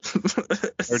sure.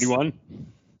 31?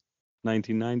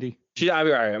 1990?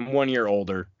 I'm 1 year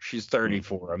older. She's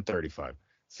 34. I'm 35.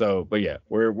 So, but yeah,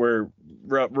 we're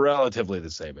relatively the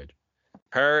same age.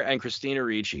 Her and Christina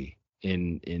Ricci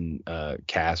in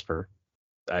Casper.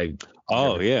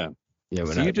 Yeah. Yeah,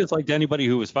 So you just liked anybody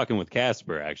who was fucking with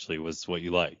Casper, actually, was what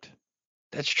you liked.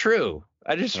 That's true.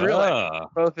 I just realized Ah,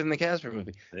 both in the Casper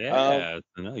movie. yeah.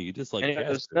 No, you just like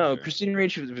Casper. No, Christina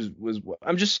Ricci was.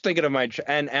 I'm just thinking of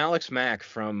and Alex Mack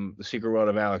from The Secret World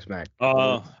of Alex Mack.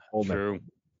 Oh, Old man. true.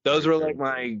 Those Very were true. like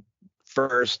my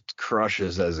first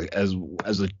crushes as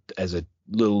a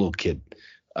little kid.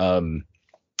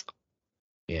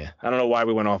 Yeah, I don't know why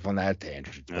we went off on that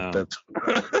tangent. No. But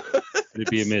It'd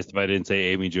be amiss if I didn't say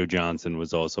Amy Jo Johnson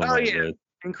was also on my list.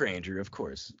 and Granger, of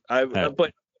course. Yeah.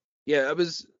 But yeah, I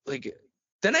was like,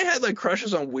 then I had like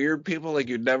crushes on weird people like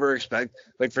you'd never expect.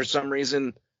 Like for some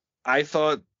reason, I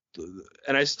thought,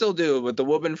 and I still do, but the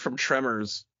woman from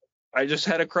Tremors, I just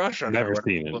had a crush on her. Never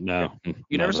seen it. No.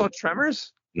 You never saw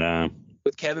Tremors No.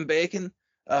 with Kevin Bacon?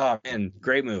 Oh man,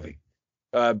 great movie.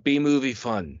 B movie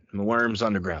fun. Worms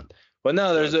Underground. But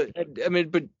no,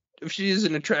 but if she is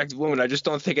an attractive woman, I just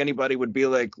don't think anybody would be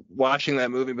like watching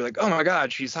that movie and be like, oh my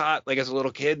God, she's hot. Like as a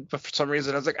little kid, but for some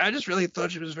reason I was like, I just really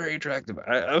thought she was very attractive.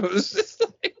 I was just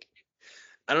like,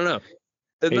 I don't know.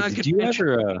 Hey,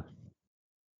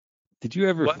 did you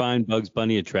ever find Bugs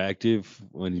Bunny attractive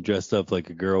when he dressed up like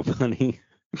a girl bunny?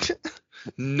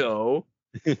 No.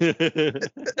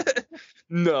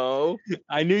 No.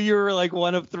 I knew you were like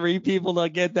one of 3 people to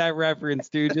get that reference,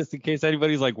 dude, just in case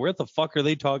anybody's like, where the fuck are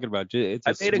they talking about? It's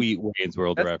a sweet Wayne's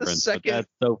World reference. But that's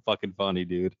so fucking funny,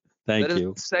 dude. Thank you. That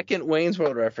is the second Wayne's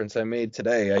World reference I made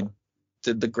today. I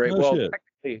did the great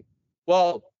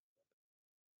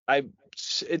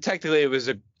technically it was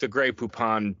the Grey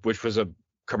Poupon, which was a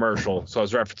commercial, so I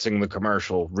was referencing the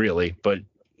commercial really, but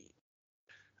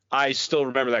I still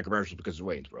remember that commercial because of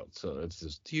Wayne's World. So it's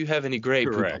just, do you have any Grey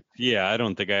Poupon? Correct. Yeah, I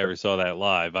don't think I ever saw that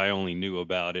live. I only knew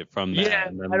about it from that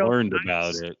and then learned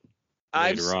about it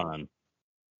later on.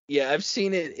 Yeah, I've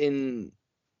seen it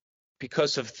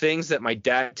because of things that my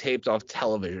dad taped off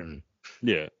television.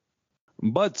 Yeah.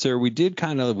 But, sir, we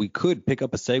could pick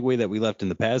up a segue that we left in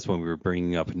the past when we were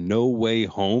bringing up No Way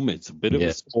Home. It's a bit of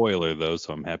a spoiler, though,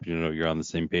 so I'm happy to know you're on the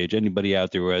same page. Anybody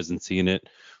out there who hasn't seen it,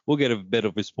 we'll get a bit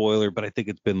of a spoiler, but I think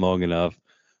it's been long enough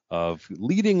of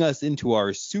leading us into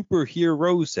our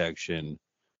superhero section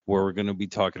where we're going to be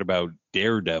talking about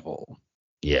Daredevil.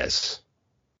 Yes.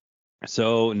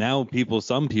 So now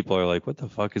some people are like, what the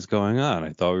fuck is going on?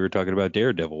 I thought we were talking about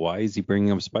Daredevil. Why is he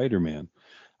bringing up Spider-Man?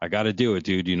 I got to do it,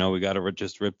 dude. You know, we got to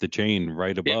just rip the chain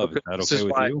right above. Is that okay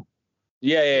with you?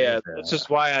 Yeah. That's just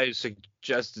why I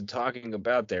suggested talking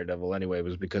about Daredevil anyway,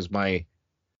 was because my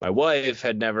wife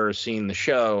had never seen the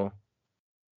show,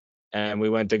 and we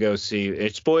went to go see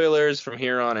it. Spoilers from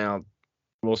here on out.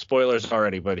 Well, spoilers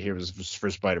already, but here was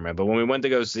for Spider-Man. But when we went to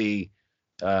go see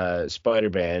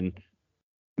Spider-Man,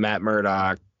 Matt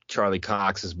Murdock, Charlie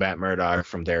Cox as Matt Murdock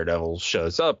from Daredevil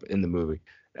shows up in the movie,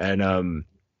 and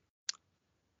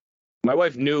my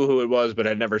wife knew who it was, but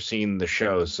had never seen the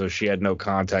show, so she had no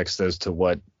context as to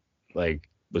what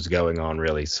was going on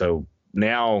really. So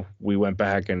now we went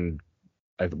back and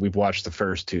we've watched the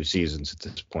first 2 seasons at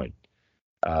this point.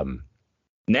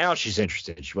 Now she's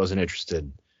interested. She wasn't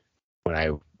interested when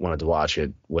I wanted to watch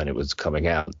it when it was coming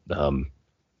out,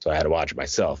 so I had to watch it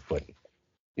myself. But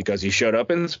because he showed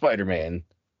up in Spider-Man,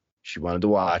 she wanted to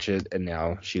watch it, and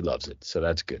now she loves it. So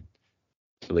that's good.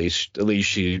 At least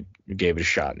she gave it a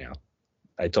shot now.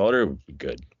 I told her it would be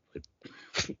good.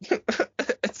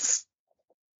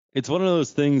 It's one of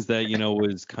those things that,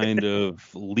 was kind of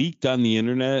leaked on the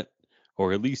internet,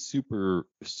 or at least super,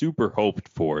 super hoped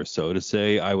for. So to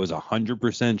say I was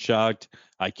 100% shocked,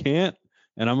 I can't.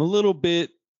 And I'm a little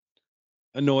bit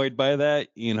annoyed by that.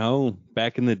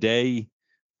 Back in the day,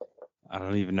 I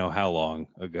don't even know how long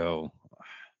ago,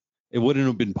 it wouldn't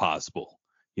have been possible.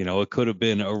 It could have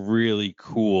been a really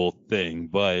cool thing,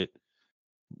 but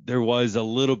there was a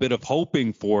little bit of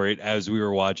hoping for it as we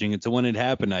were watching it. So when it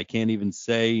happened, I can't even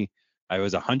say I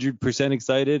was 100%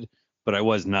 excited, but I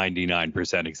was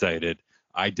 99% excited.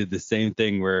 I did the same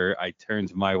thing where I turn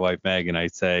to my wife, Meg, and I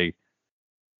say,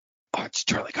 oh, it's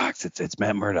Charlie Cox. It's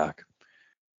Matt Murdock.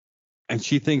 And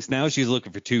she thinks now she's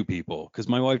looking for 2 people, because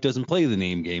my wife doesn't play the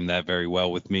name game that very well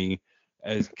with me,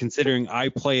 as considering I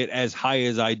play it as high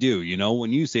as I do.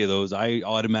 When you say those, I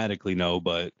automatically know,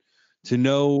 but to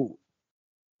know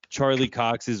Charlie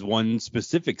Cox is one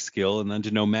specific skill, and then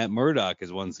to know Matt Murdock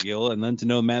is one skill, and then to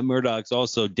know Matt Murdock's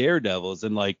also Daredevils,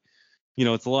 and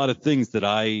it's a lot of things that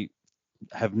I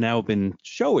have now been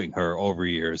showing her over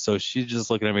years. So she's just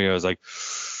looking at me. I was like,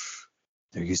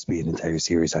 there used to be an entire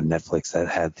series on Netflix that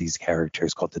had these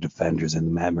characters called the Defenders,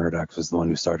 and Matt Murdock was the one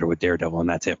who started with Daredevil, and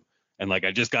that's him. And like,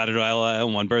 I just got it all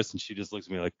in one burst, and she just looks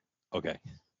at me like, okay.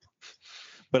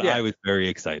 But Yeah. I was very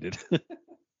excited.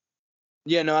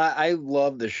 Yeah, no, I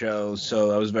love the show, so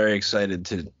I was very excited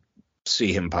to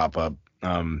see him pop up.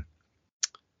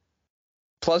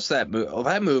 Plus, that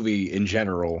movie in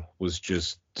general was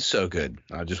just so good.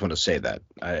 I just want to say that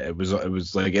it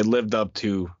was like it lived up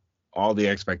to all the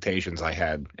expectations I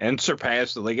had and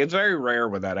surpassed it. Like, it's very rare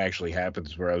when that actually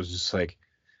happens, where I was just like.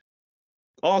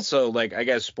 Also, like, I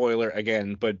guess spoiler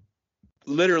again, but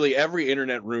literally every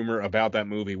internet rumor about that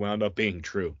movie wound up being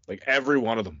true. Like, every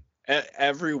one of them.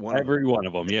 Every one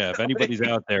of them. Yeah. If anybody's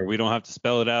out there, we don't have to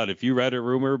spell it out. If you read a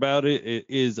rumor about it, it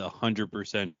is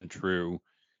 100% true.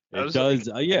 It does.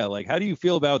 Yeah. Like, how do you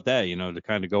feel about that? You know, to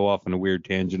kind of go off on a weird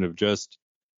tangent of just,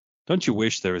 don't you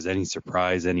wish there was any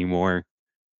surprise anymore?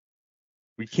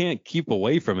 We can't keep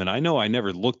away from it. I know I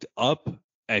never looked up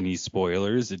any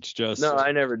spoilers. It's just. No,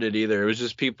 I never did either. It was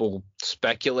just people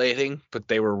speculating, but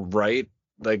they were right.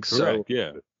 Like, correct, so yeah.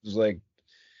 It was like,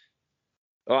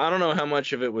 well, I don't know how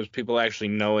much of it was people actually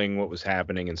knowing what was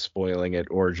happening and spoiling it,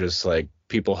 or just like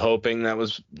people hoping that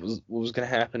was what was going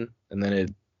to happen, and then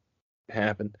it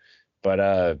happened. But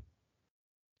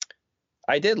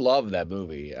I did love that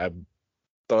movie. I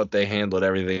thought they handled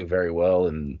everything very well,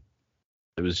 and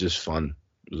it was just fun.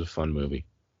 It was a fun movie.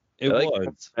 It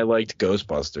was. I liked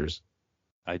Ghostbusters.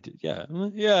 I did. Yeah.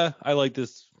 Yeah. I like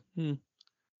this.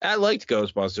 I liked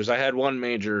Ghostbusters. I had one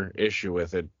major issue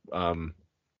with it. The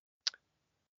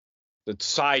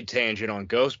side tangent on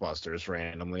Ghostbusters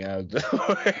randomly.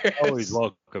 Always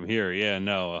welcome here. Yeah,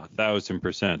 no,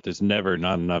 1,000%. There's never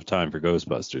not enough time for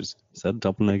Ghostbusters. Is that a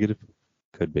double negative?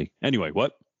 Could be. Anyway,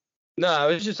 what? No, I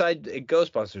was just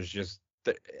Ghostbusters. Just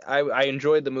I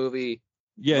enjoyed the movie.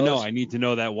 Yeah, no, I need to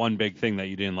know that one big thing that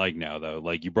you didn't like now, though.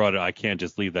 Like, you brought it. I can't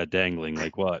just leave that dangling.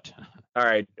 Like, what? All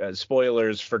right,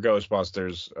 spoilers for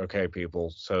Ghostbusters. Okay, people.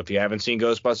 So if you haven't seen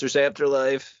Ghostbusters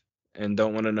Afterlife and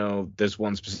don't want to know this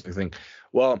one specific thing,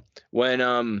 well,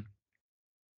 when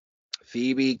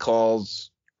Phoebe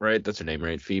calls, right? That's her name,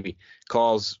 right? Phoebe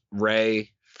calls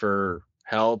Ray for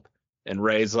help, and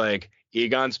Ray's like,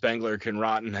 Egon Spengler can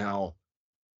rot in hell.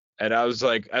 And I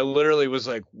literally was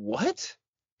like, what?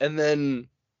 And then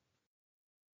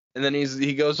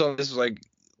he goes on this like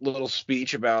little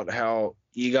speech about how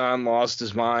Egon lost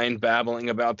his mind, babbling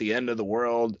about the end of the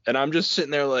world, and I'm just sitting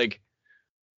there like,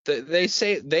 they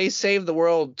saved the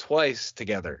world twice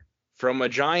together, from a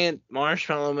giant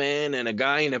marshmallow man and a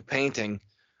guy in a painting.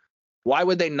 Why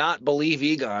would they not believe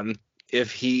Egon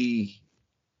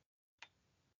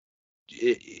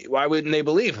why wouldn't they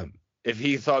believe him if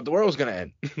he thought the world was going to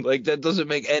end? Like, that doesn't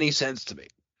make any sense to me.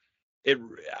 It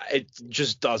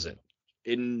just doesn't.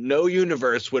 In no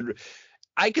universe would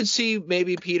I could see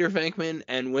maybe Peter Venkman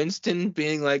and Winston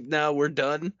being like, no, we're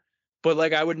done. But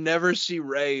like, I would never see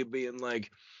Ray being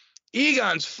like,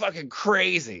 Egon's fucking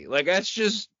crazy. Like, that's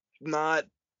just not,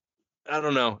 I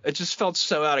don't know. It just felt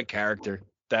so out of character.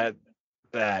 That's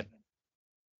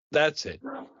it.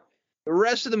 The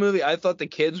rest of the movie, I thought the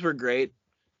kids were great.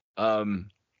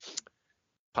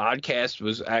 Podcast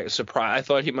was surprised. I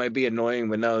thought he might be annoying,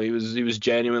 but no, he was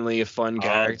genuinely a fun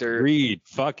character. Agreed.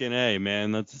 Fucking A,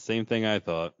 man. That's the same thing I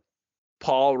thought.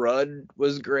 Paul Rudd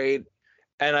was great.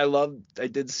 And I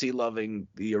did see loving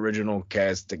the original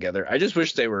cast together. I just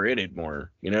wish they were in it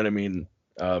more. You know what I mean?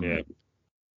 Yeah.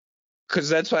 Because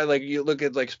that's why, like, you look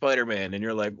at like Spider-Man and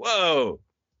you're like, whoa,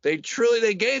 they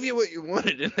gave you what you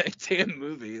wanted in that damn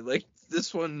movie. Like,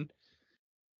 this one.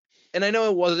 And I know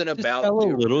it wasn't about fell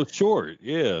a little short,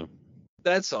 yeah.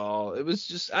 That's all. It was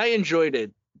just, I enjoyed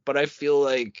it, but I feel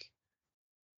like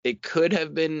it could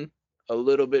have been a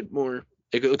little bit more.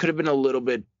 It could have been a little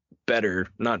bit better,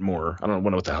 not more. I don't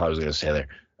know what the hell I was going to say there.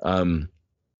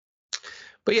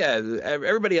 But yeah,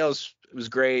 everybody else was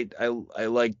great. I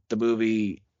liked the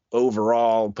movie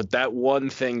overall, but that one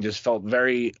thing just felt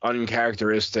very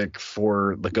uncharacteristic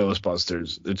for the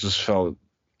Ghostbusters. It just felt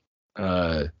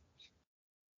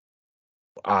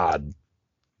odd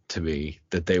to me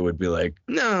that they would be like,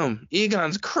 no,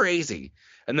 Egon's crazy,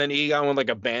 and then Egon would like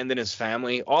abandon his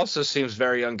family. Also seems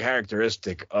very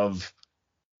uncharacteristic of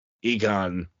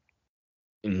Egon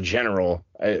in general.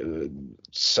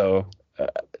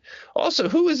 Also,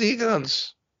 who is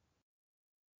Egon's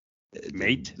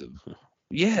mate?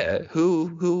 Yeah,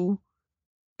 who?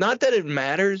 Not that it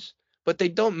matters, but they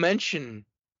don't mention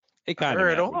it kind her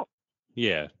of at all.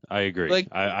 Yeah, I agree. Like,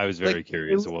 I was very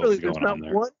curious of what was going on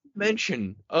there. One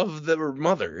mention of the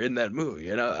mother in that movie,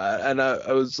 and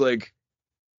I was like,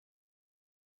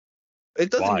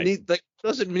 it Why?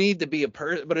 doesn't need to be a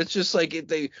person, but it's just like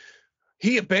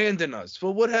he abandoned us.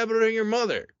 Well, what happened to your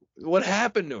mother? What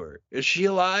happened to her? Is she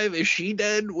alive? Is she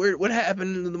dead? What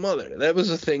happened to the mother? That was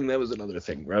a thing. That was another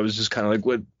thing where I was just kind of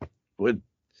like, what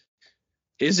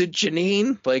is it,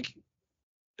 Janine? Like,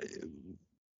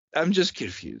 I'm just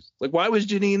confused. Like, why was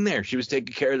Janine there? She was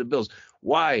taking care of the bills.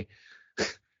 Why?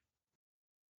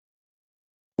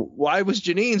 Why was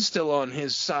Janine still on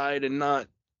his side and not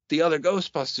the other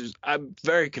Ghostbusters? I'm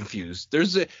very confused.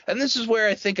 And this is where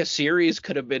I think a series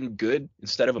could have been good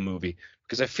instead of a movie,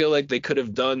 because I feel like they could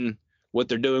have done what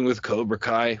they're doing with Cobra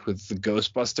Kai with the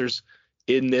Ghostbusters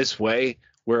in this way,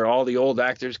 where all the old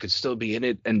actors could still be in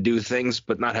it and do things,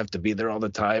 but not have to be there all the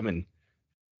time. And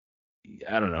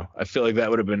I don't know. I feel like that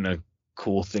would have been a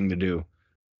cool thing to do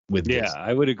with Yeah, this.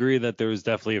 I would agree that there was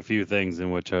definitely a few things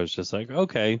in which I was just like,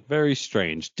 okay, very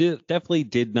strange. Definitely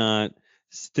did not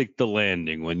stick the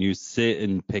landing. When you sit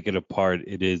and pick it apart,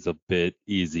 it is a bit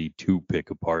easy to pick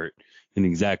apart in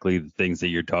exactly the things that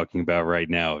you're talking about right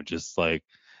now. Just like,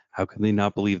 how can they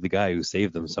not believe the guy who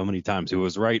saved them so many times, who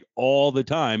was right all the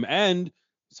time, and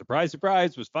surprise,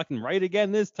 surprise, was fucking right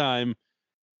again this time?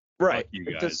 Right. Fuck you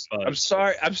It guys. just- But I'm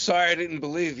sorry I didn't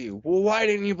believe you. Well, why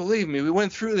didn't you believe me? We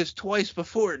went through this twice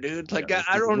before, dude. Like, yeah, this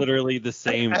I is don't. literally the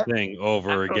same I thing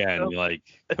over I don't again. know. Like,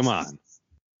 come on.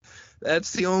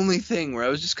 That's the only thing where I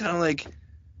was just kind of like,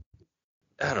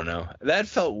 I don't know. That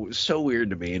felt so weird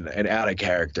to me and out of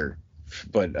character.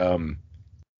 But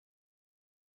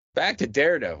back to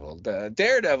Daredevil. The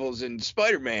Daredevil's in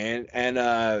Spider-Man, and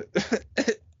that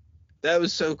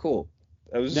was so cool.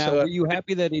 That was Now, so. were you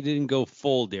happy that he didn't go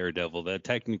full Daredevil? That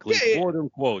technically, Yeah, yeah. quote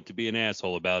unquote, to be an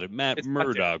asshole about it, Matt It's not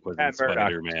Murdock was Matt in Murdock.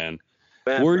 Spider-Man.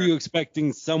 Matt Were Murdock. you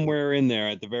expecting somewhere in there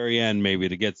at the very end maybe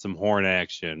to get some horn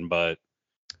action? But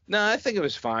No, I think it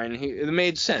was fine. It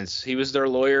made sense. He was their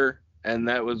lawyer, and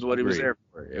that was what he was Agreed. there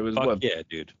for. It was fuck what, yeah,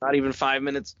 dude. not even 5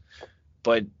 minutes,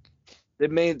 but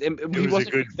it made. It It was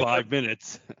a good 5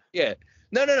 minutes. Yeah.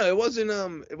 No. It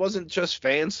wasn't just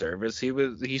fan service.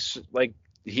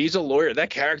 He's a lawyer. That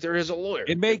character is a lawyer.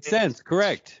 It makes sense,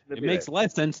 correct. to It do makes that.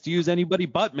 less sense to use anybody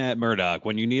but Matt Murdock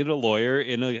when you need a lawyer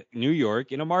in a New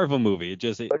York in a Marvel movie.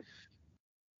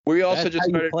 We also That's just how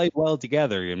you started. play well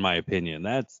together, in my opinion.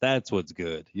 That's what's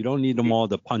good. You don't need them all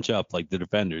to punch up like the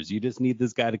Defenders. You just need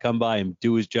this guy to come by and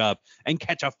do his job and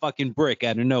catch a fucking brick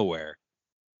out of nowhere.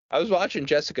 I was watching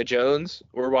Jessica Jones.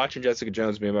 We're watching Jessica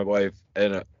Jones, me and my wife,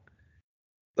 and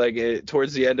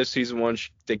towards the end of season 1,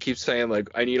 they keep saying like,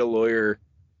 I need a lawyer.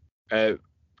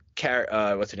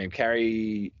 What's her name?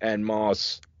 Carrie Ann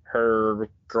Moss. Her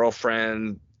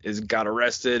girlfriend got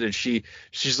arrested, and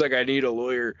she's like, I need a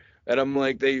lawyer, and I'm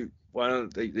like, they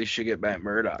should get Matt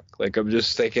Murdock. Like, I'm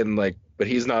just thinking like, but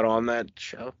he's not on that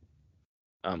show.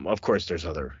 Of course there's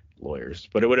other lawyers,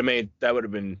 but that would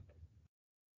have been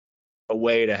a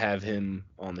way to have him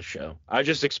on the show. I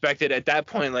just expected at that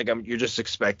point, like, you're just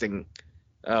expecting,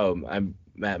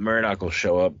 Matt Murdock will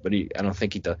show up, but I don't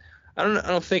think he does. I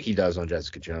don't think he does on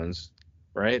Jessica Jones,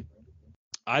 right?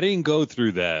 I didn't go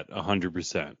through that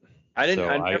 100%. I didn't. So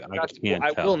I I never got to, can't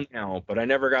I tell. will now, but I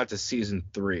never got to season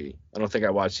 3. I don't think I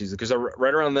watched season, because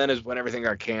right around then is when everything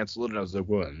got canceled, and I was like,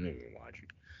 well, I'm not gonna watch it.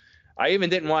 I even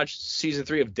didn't watch season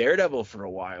 3 of Daredevil for a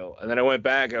while, and then I went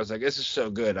back and I was like, this is so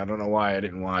good. I don't know why I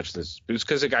didn't watch this. It was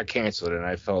because it got canceled, and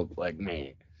I felt like,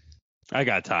 man. I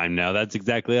got time now. That's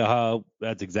exactly how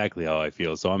I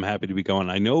feel. So I'm happy to be going.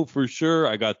 I know for sure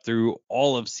I got through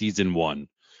all of season 1,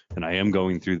 and I am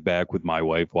going through the back with my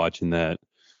wife watching that.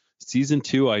 Season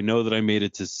 2, I know that I made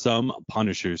it to some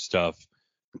Punisher stuff.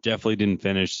 Definitely didn't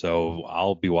finish, so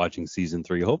I'll be watching season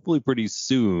 3 hopefully pretty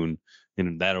soon,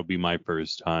 and that'll be my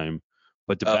first time.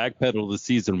 But to backpedal to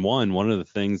season 1, one of the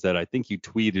things that I think you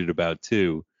tweeted about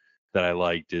too that I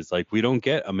liked is like, we don't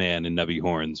get a man in nubby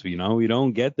horns. We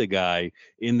don't get the guy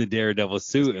in the Daredevil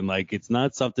suit, and like, it's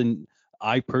not something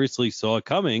I personally saw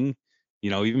coming,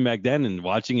 even back then, and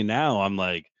watching it now, I'm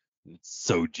like, it's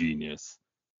so genius.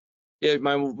 Yeah,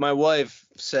 my wife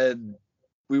said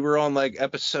we were on like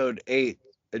episode 8,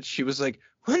 and she was like,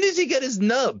 when does he get his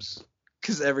nubs?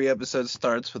 Because every episode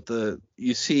starts with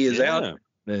you see his out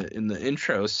in the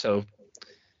intro. So,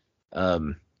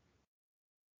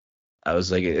 I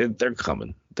was like, they're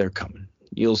coming. They're coming.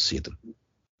 You'll see them.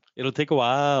 It'll take a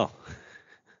while.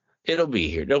 They'll be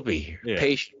here. Yeah.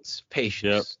 Patience.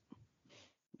 Yep.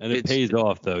 And it pays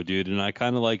off though, dude. And I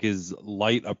kind of like his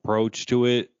light approach to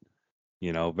it.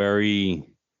 Very,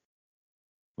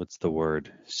 what's the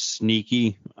word?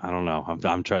 Sneaky. I don't know.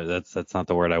 I'm trying. That's not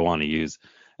the word I want to use.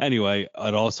 Anyway,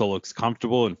 it also looks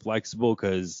comfortable and flexible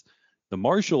because the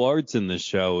martial arts in this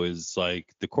show is like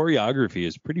the choreography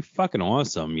is pretty fucking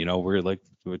awesome. You know, we're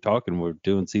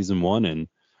doing season 1, and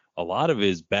a lot of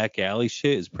his back alley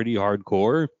shit is pretty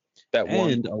hardcore.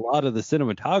 And a lot of the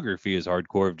cinematography is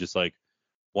hardcore of just like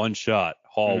one shot,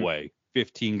 hallway,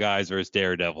 15 guys versus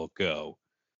Daredevil, go.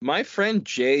 My friend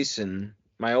Jason,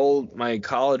 my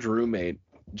college roommate,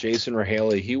 Jason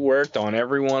Rahaley, he worked on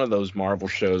every one of those Marvel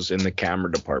shows in the camera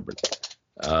department.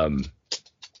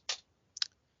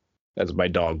 That's my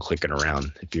dog clicking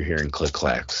around. If you're hearing click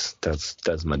clacks,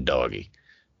 that's my doggy.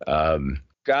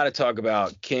 Got to talk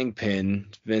about Kingpin,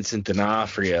 Vincent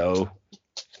D'Onofrio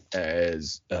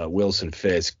as Wilson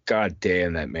Fisk. God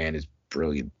damn, that man is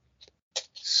brilliant.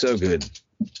 So good.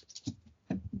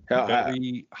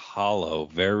 Very hollow,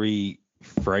 very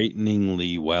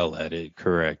frighteningly well edited.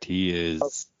 Correct. He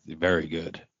is very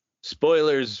good.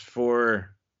 Spoilers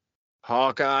for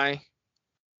Hawkeye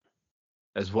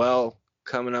as well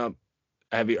coming up.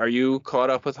 Are you caught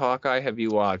up with Hawkeye? Have you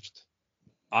watched?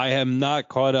 I am not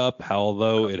caught up,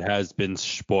 although it has been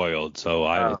spoiled, so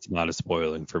it's not a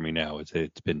spoiling for me now.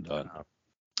 It's been done.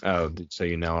 Oh, so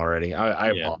you know already. I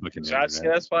apologize.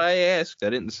 That's why I asked. I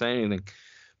didn't say anything.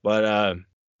 But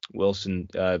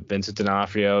Vincent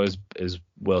D'Onofrio is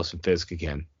Wilson Fisk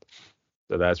again.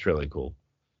 So that's really cool.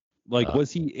 Like,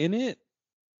 was he in it?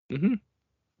 Mm-hmm.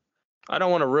 I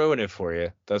don't want to ruin it for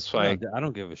you. That's why. I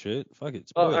don't give a shit. Fuck it.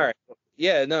 Oh, all right.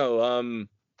 Yeah, no.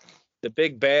 The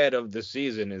big bad of the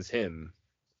season is him.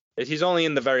 He's only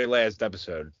in the very last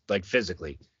episode, like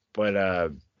physically.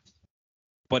 But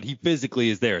he physically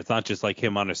is there. It's not just like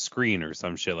him on a screen or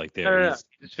some shit like that. No.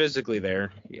 He's physically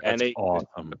there. That's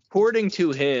awesome. According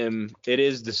to him, it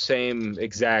is the same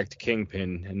exact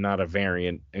Kingpin and not a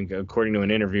variant. And according to an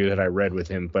interview that I read with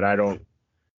him, but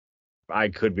I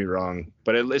could be wrong.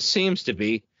 But it seems to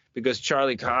be because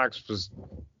Charlie Cox was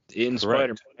in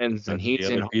Spider-Man and he's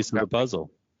in piece of the puzzle.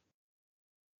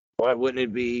 Why wouldn't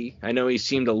it be? I know he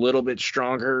seemed a little bit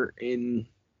stronger in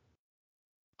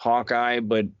Hawkeye,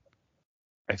 but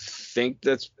I think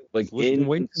that's like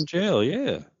in jail,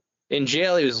 yeah. In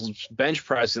jail, he was bench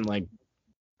pressing like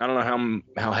I don't know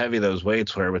how heavy those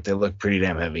weights were, but they look pretty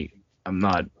damn heavy. I'm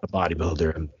not a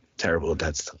bodybuilder. I'm terrible at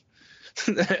that stuff.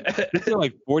 It's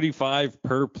like 45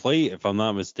 per plate, if I'm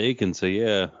not mistaken. So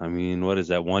yeah, I mean, what is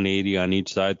that? 180 on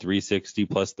each side, 360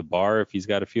 plus the bar. If he's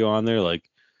got a few on there, like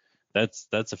that's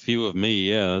a few of me.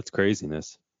 Yeah, that's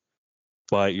craziness.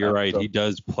 But you're right. He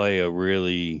does play a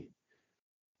really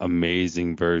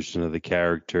amazing version of the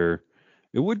character.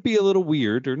 It would be a little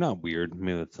weird, or not weird.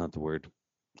 Maybe that's not the word.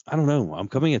 I don't know. I'm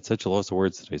coming at such a loss of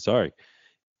words today. Sorry.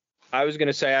 I was going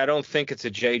to say, I don't think it's a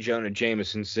J. Jonah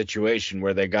Jameson situation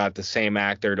where they got the same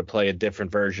actor to play a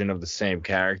different version of the same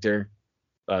character.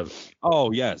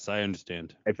 Oh, yes, I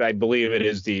understand. If I believe it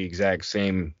is the exact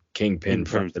same Kingpin. In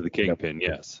terms of the Kingpin,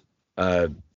 yes.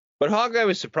 But Hawkeye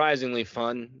was surprisingly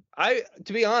fun.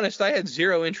 To be honest, I had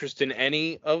zero interest in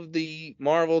any of the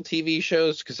Marvel TV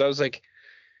shows because I was like,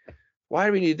 why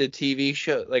do we need the TV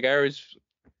show? Like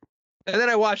and then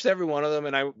I watched every one of them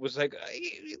and I was like,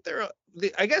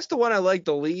 I guess the one I liked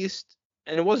the least,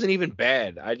 and it wasn't even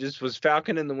bad. I just was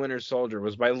Falcon and the Winter Soldier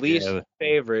was my least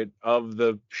favorite of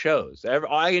the shows.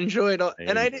 I enjoyed it,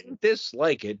 and I didn't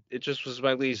dislike it. It just was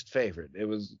my least favorite. It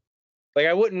was like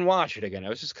I wouldn't watch it again. I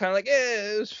was just kind of like,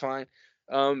 it was fine.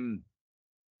 All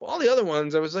the other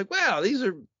ones, I was like, wow, these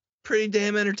are pretty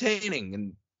damn entertaining.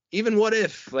 And even What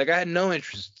If, like I had no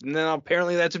interest. And then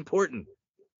apparently that's important.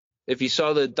 If you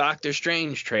saw the Doctor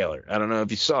Strange trailer, I don't know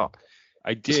if you saw.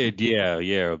 I did,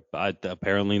 yeah.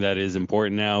 Apparently that is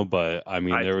important now, but I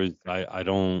mean, I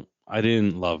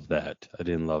didn't love that. I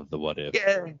didn't love the What If.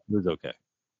 Yeah, it was okay.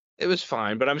 It was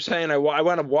fine, but I'm saying I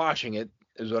wound up watching it.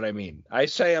 Is what I mean. I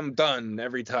say I'm done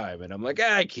every time, and I'm like,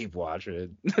 I keep watching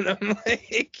it. And I'm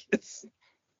like, it's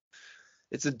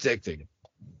addicting.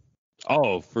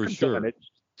 Oh, for sure. It's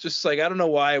just like I don't know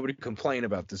why I would complain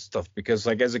about this stuff because,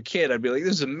 like, as a kid, I'd be like,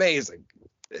 this is amazing.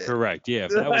 Correct. Yeah,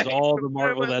 if that was all the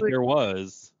Marvel that there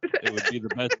was, it would be the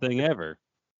best thing ever.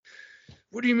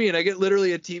 What do you mean? I get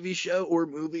literally a TV show or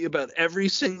movie about every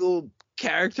single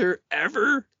character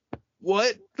ever?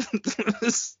 What?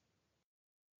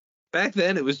 Back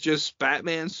then, it was just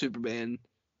Batman, Superman,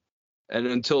 and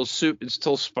until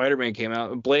Spider-Man came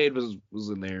out, Blade was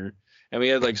in there, and we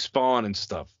had like Spawn and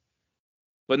stuff,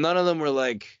 but none of them were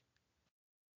like,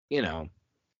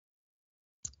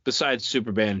 besides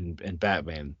Superman and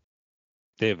Batman.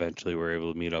 They eventually were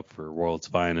able to meet up for World's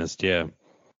Finest. Yeah,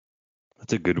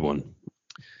 that's a good one.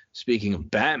 Speaking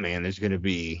of Batman, there's going to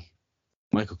be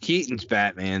Michael Keaton's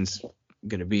Batman's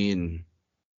going to be in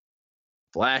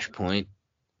Flashpoint.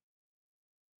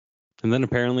 And then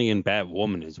apparently in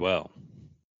Batwoman as well.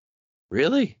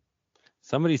 Really?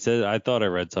 Somebody said, I thought I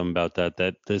read something about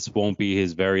that this won't be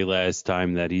his very last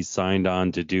time that he's signed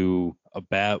on to do a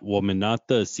Batwoman, not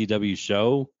the CW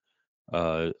show,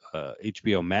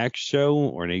 HBO Max show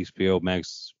or an HBO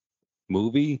Max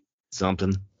movie.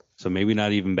 Something. So maybe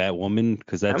not even Batwoman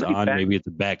because that's on. Maybe it's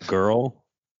a Batgirl.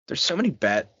 There's so many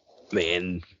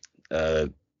Batman. So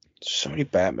many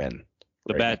Batman.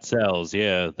 The Bat cells,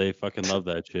 yeah, they fucking love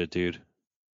that shit, dude.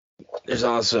 There's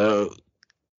also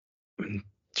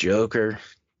Joker.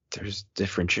 There's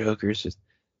different Jokers.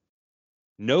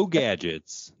 No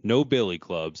gadgets, no billy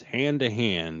clubs, hand to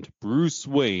hand. Bruce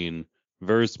Wayne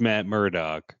versus Matt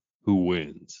Murdock. Who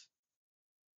wins?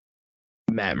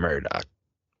 Matt Murdock.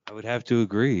 I would have to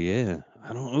agree. Yeah,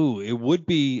 I don't know. It would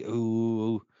be.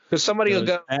 Because somebody will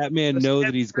go. Batman know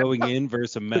that he's going in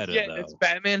versus a meta. Yeah, though. does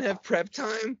Batman have prep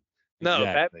time? No,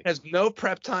 Exactly. Batman has no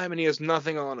prep time and he has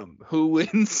nothing on him. Who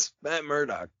wins? Matt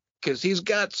Murdock. Because he's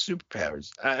got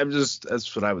superpowers.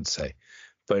 That's what I would say.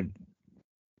 But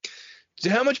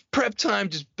how much prep time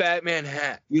does Batman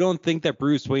have? You don't think that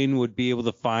Bruce Wayne would be able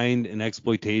to find an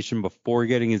exploitation before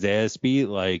getting his ass beat,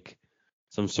 like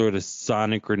some sort of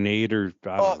sonic grenade or?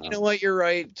 I don't know. You know what? You're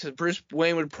right. Bruce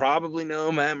Wayne would probably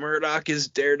know Matt Murdock is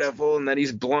Daredevil and that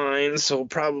he's blind, so he'll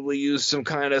probably use some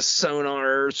kind of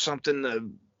sonar or something to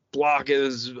block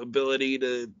his ability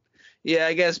to. Yeah,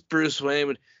 I guess Bruce Wayne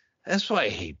would. That's why I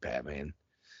hate Batman.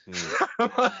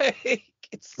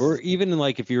 Or even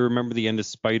like if you remember the end of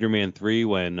Spider-Man 3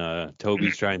 when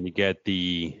Toby's trying to get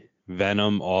the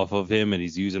venom off of him and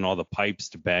he's using all the pipes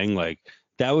to bang, like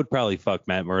that would probably fuck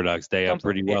Matt Murdock's day up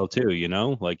pretty well too, you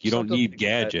know? Like you don't need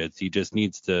gadgets. He just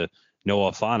needs to know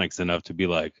phonics enough to be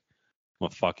like, well,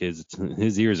 fuck, his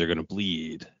ears are going to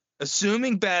bleed.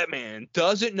 Assuming Batman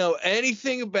doesn't know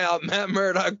anything about Matt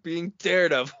Murdock being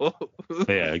Daredevil.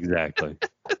 Yeah, exactly.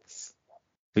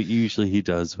 But usually he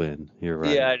does win. You're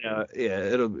right. Yeah, I know. Yeah,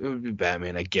 it would be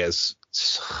Batman, I guess.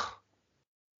 So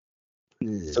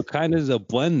kind of to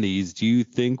blend these, do you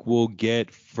think we'll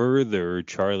get further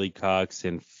Charlie Cox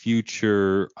in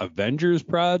future Avengers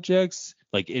projects,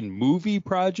 like in movie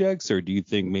projects, or do you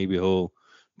think maybe he'll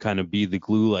kind of be the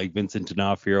glue like Vincent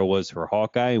D'Onofrio was for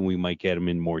Hawkeye and we might get him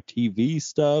in more TV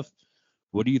stuff?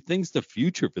 What do you think's the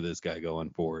future for this guy going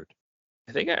forward?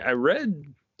 I think I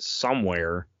read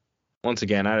somewhere, once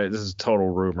again, this is total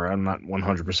rumor. I'm not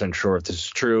 100% sure if this is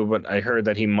true, but I heard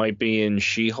that he might be in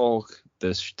She-Hulk,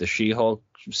 the She-Hulk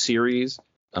series.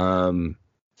 And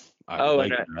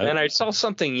I saw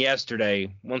something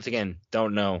yesterday. Once again,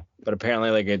 don't know, but apparently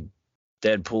like a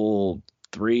Deadpool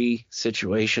 3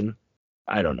 situation.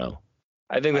 I don't know.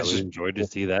 I think I would enjoy to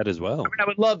see that as well. I mean, I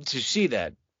would love to see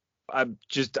that. I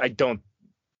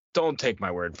don't take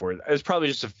my word for it. It was probably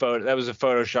just a photo. That was a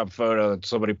Photoshop photo that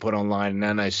somebody put online, and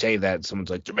then I say that and someone's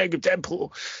like, "They're making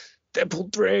Deadpool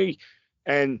 3,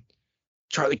 and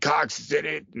Charlie Cox is in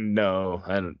it." No,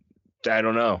 I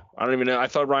don't know. I don't even know. I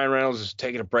thought Ryan Reynolds was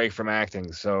taking a break from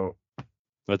acting, so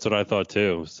that's what I thought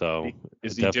too. So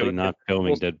is he definitely not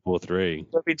filming Deadpool 3.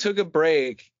 So if he took a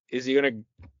break, is he gonna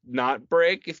not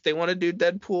break if they want to do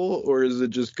Deadpool, or is it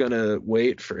just gonna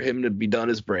wait for him to be done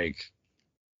his break?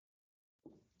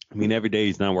 I mean, every day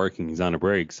he's not working, he's on a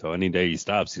break. So any day he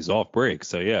stops, he's off break.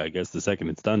 So yeah, I guess the second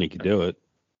it's done, he could do it.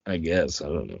 I guess. I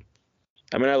don't know.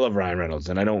 I mean, I love Ryan Reynolds,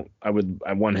 and I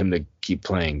want him to keep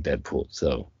playing Deadpool.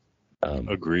 So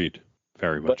agreed.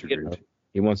 Very much agreed. You know,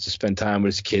 he wants to spend time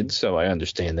with his kids, so I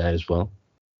understand that as well.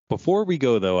 Before we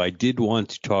go, though, I did want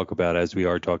to talk about, as we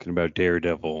are talking about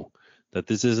Daredevil, that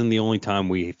this isn't the only time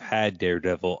we've had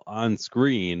Daredevil on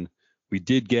screen. We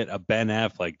did get a Ben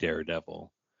Affleck Daredevil.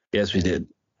 Yes, we did.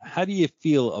 How do you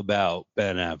feel about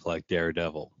Ben Affleck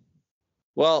Daredevil?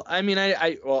 Well, I mean,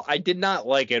 I did not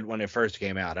like it when it first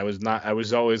came out. I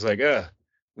was always like, ugh.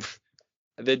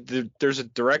 There's a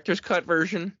director's cut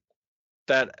version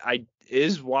that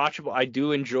is watchable. I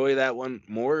do enjoy that one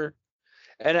more.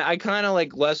 And I kind of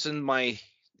like lessened my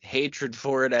hatred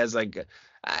for it as like,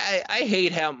 I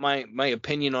hate how my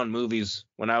opinion on movies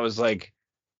when I was like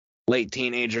late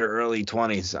teenager, early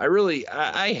 20s.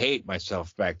 I hate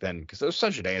myself back then because I was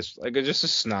such an ass, like just a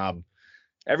snob.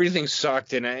 Everything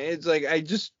sucked, and it's like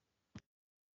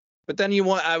But then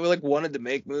I wanted to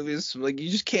make movies. Like you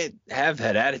just can't have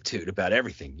that attitude about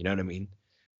everything. You know what I mean?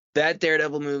 That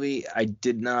Daredevil movie, I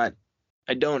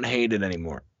don't hate it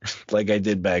anymore, like I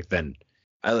did back then.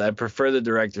 I prefer the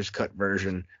director's cut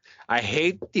version. I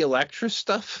hate the Elektra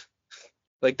stuff.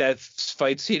 Like that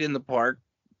fight scene in the park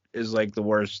is like the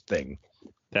worst thing.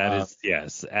 That is,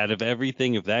 yes. Out of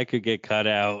everything, if that could get cut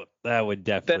out, That would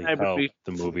definitely I would help be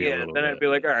the movie a yeah. little Then bit. I'd be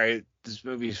like, all right, this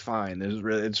movie's fine.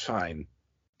 It's fine.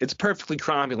 It's a perfectly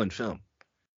cromulent film.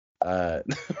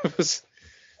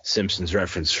 Simpsons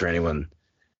reference for anyone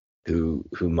who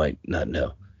might not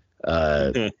know.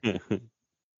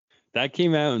 That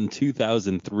came out in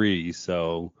 2003,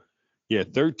 so yeah,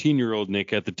 13-year-old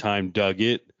Nick at the time dug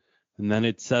it, and then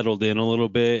it settled in a little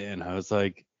bit, and I was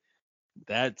like,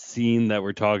 that scene that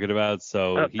we're talking about,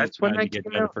 so he's that's when trying to that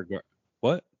get came out? Jennifer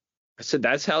what? I said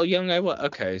that's how young I was.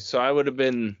 Okay, so I would have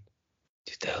been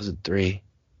 2003.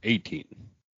 18.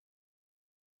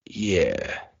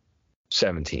 Yeah,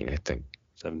 17, I think,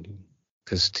 17.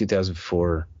 because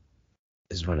 2004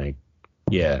 is when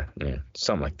yeah,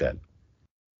 something like that.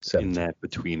 In that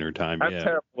betweener time, I'm yeah.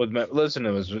 terrible with math. Listen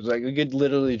to us. It's like we could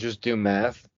literally just do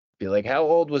math. Be like, how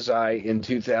old was I in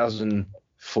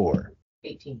 2004?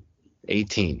 18.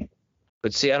 18.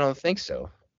 But see, I don't think so.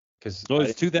 Because Well,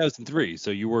 it's 2003, so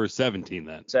you were 17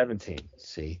 then. 17.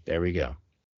 See, there we go.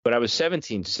 But I was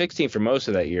 16 for most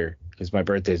of that year because my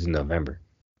birthday's in November.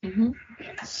 Mm-hmm.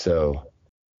 So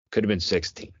could have been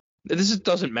 16. This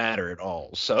doesn't matter at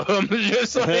all. So I'm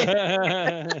just like.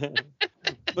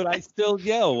 But I still,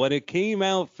 when it came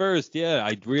out first,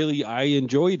 I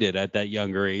enjoyed it at that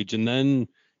younger age, and then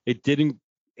it didn't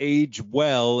age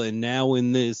well, and now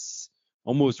in this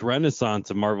almost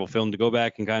renaissance of Marvel film, to go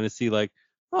back and kind of see like,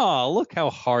 oh, look how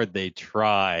hard they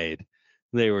tried.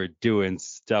 They were doing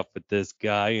stuff with this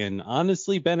guy, and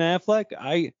honestly, Ben Affleck,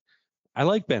 I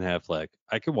like Ben Affleck.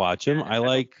 I could watch him. I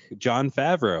like Jon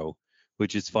Favreau,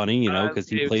 which is funny, because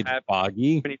he played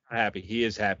Foggy. He's happy. He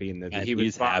is happy in that.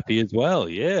 He's happy as well.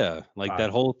 Yeah. Like that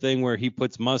whole thing where he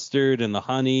puts mustard and the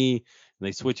honey and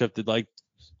they switch up to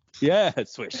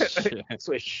swish.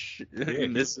 Swish.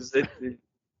 And this is it.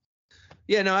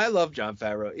 Yeah, no, I love Jon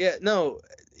Favreau. Yeah, no,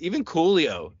 even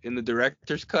Coolio in the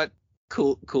director's cut.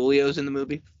 Coolio's in the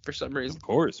movie for some reason. Of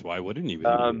course. Why wouldn't he be?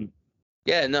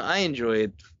 Yeah, no, I enjoy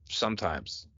it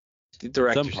sometimes. The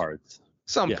director's some parts.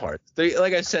 Parts.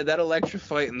 Like I said, that Electra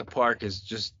fight in the park is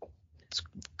just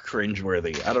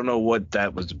cringeworthy. I don't know what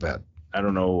that was about. I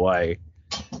don't know why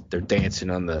they're dancing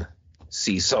on the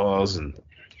seesaws and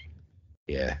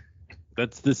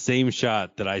That's the same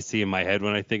shot that I see in my head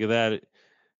when I think of that.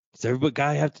 Does every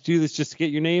guy have to do this just to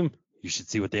get your name? You should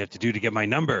see what they have to do to get my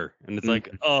number. And it's like,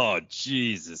 oh,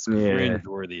 Jesus,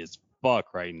 cringeworthy as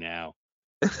fuck right now.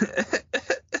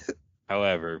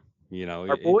 However,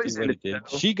 Our boys in it did.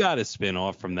 She got a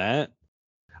spin-off from that.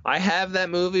 I have that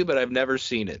movie, but I've never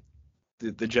seen it.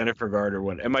 The Jennifer Garner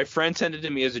one. And my friend sent it to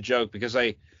me as a joke because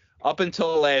up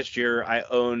until last year, I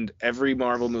owned every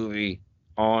Marvel movie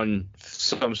on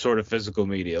some sort of physical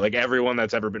media, like everyone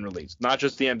that's ever been released, not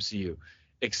just the MCU,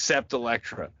 except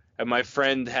Elektra. And my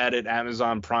friend had it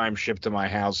Amazon Prime shipped to my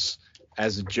house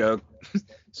as a joke.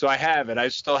 So I have it. I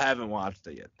still haven't watched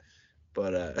it yet.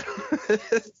 But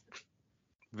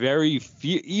very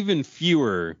few, even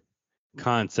fewer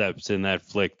concepts in that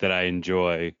flick that I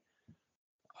enjoy.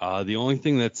 The only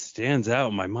thing that stands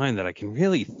out in my mind that I can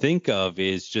really think of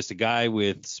is just a guy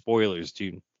with spoilers.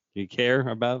 Do you care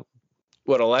about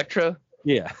what, Elektra?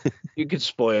 Yeah. You could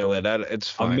spoil it. It's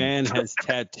fine. A man has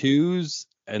tattoos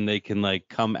and they can like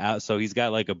come out. So he's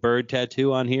got like a bird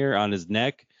tattoo on here on his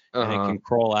neck and it can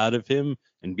crawl out of him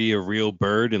and be a real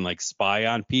bird and like spy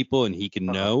on people and he can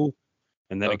know.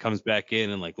 And then it comes back in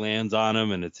and like lands on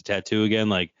him and it's a tattoo again.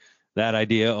 Like that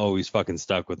idea always fucking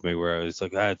stuck with me where I was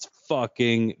like, that's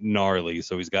fucking gnarly.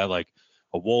 So he's got like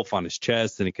a wolf on his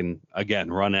chest and it can again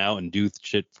run out and do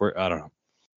shit for, I don't know.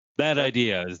 That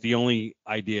idea is the only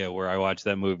idea where I watch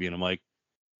that movie and I'm like,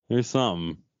 there's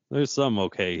some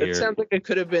okay here. It sounds like it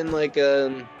could have been like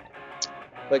a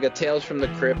Tales from the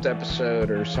Crypt episode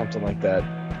or something like that,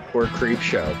 or a Creep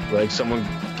Show. Like someone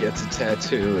gets a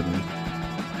tattoo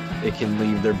and it can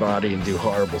leave their body and do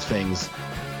horrible things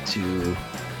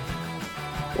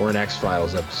or an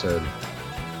X-Files episode.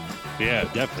 Yeah,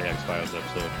 definitely X-Files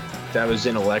episode. That was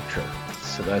in Elektra.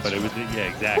 So that's. But it was,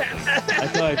 exactly.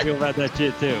 That's how I feel about that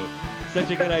shit too. Such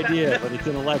a good idea, but it's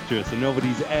in Elektra, so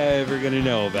nobody's ever gonna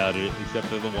know about it except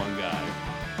for the one guy.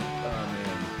 Oh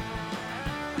man.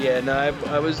 Yeah, no,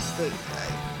 I was.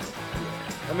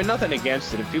 I mean, nothing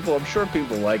against it. I'm sure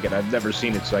people like it. I've never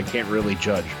seen it, so I can't really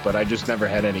judge. But I just never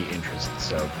had any interest.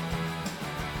 So.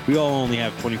 We all only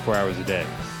have 24 hours a day,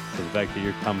 so the fact that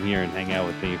you come here and hang out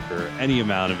with me for any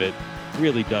amount of it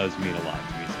really does mean a lot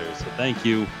to me, sir. So thank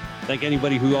you. Thank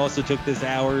anybody who also took this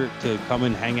hour to come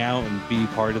and hang out and be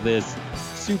part of this.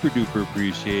 Super duper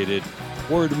appreciated.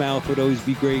 Word of mouth would always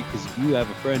be great because if you have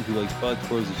a friend who likes Buds,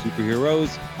 Bros, and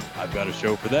Superheroes, I've got a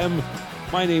show for them.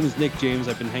 My name is Nick James.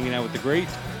 I've been hanging out with the great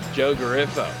Joe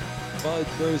Garifo. Buds,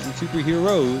 Bros, and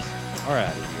Superheroes are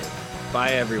out of here.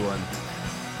 Bye, everyone.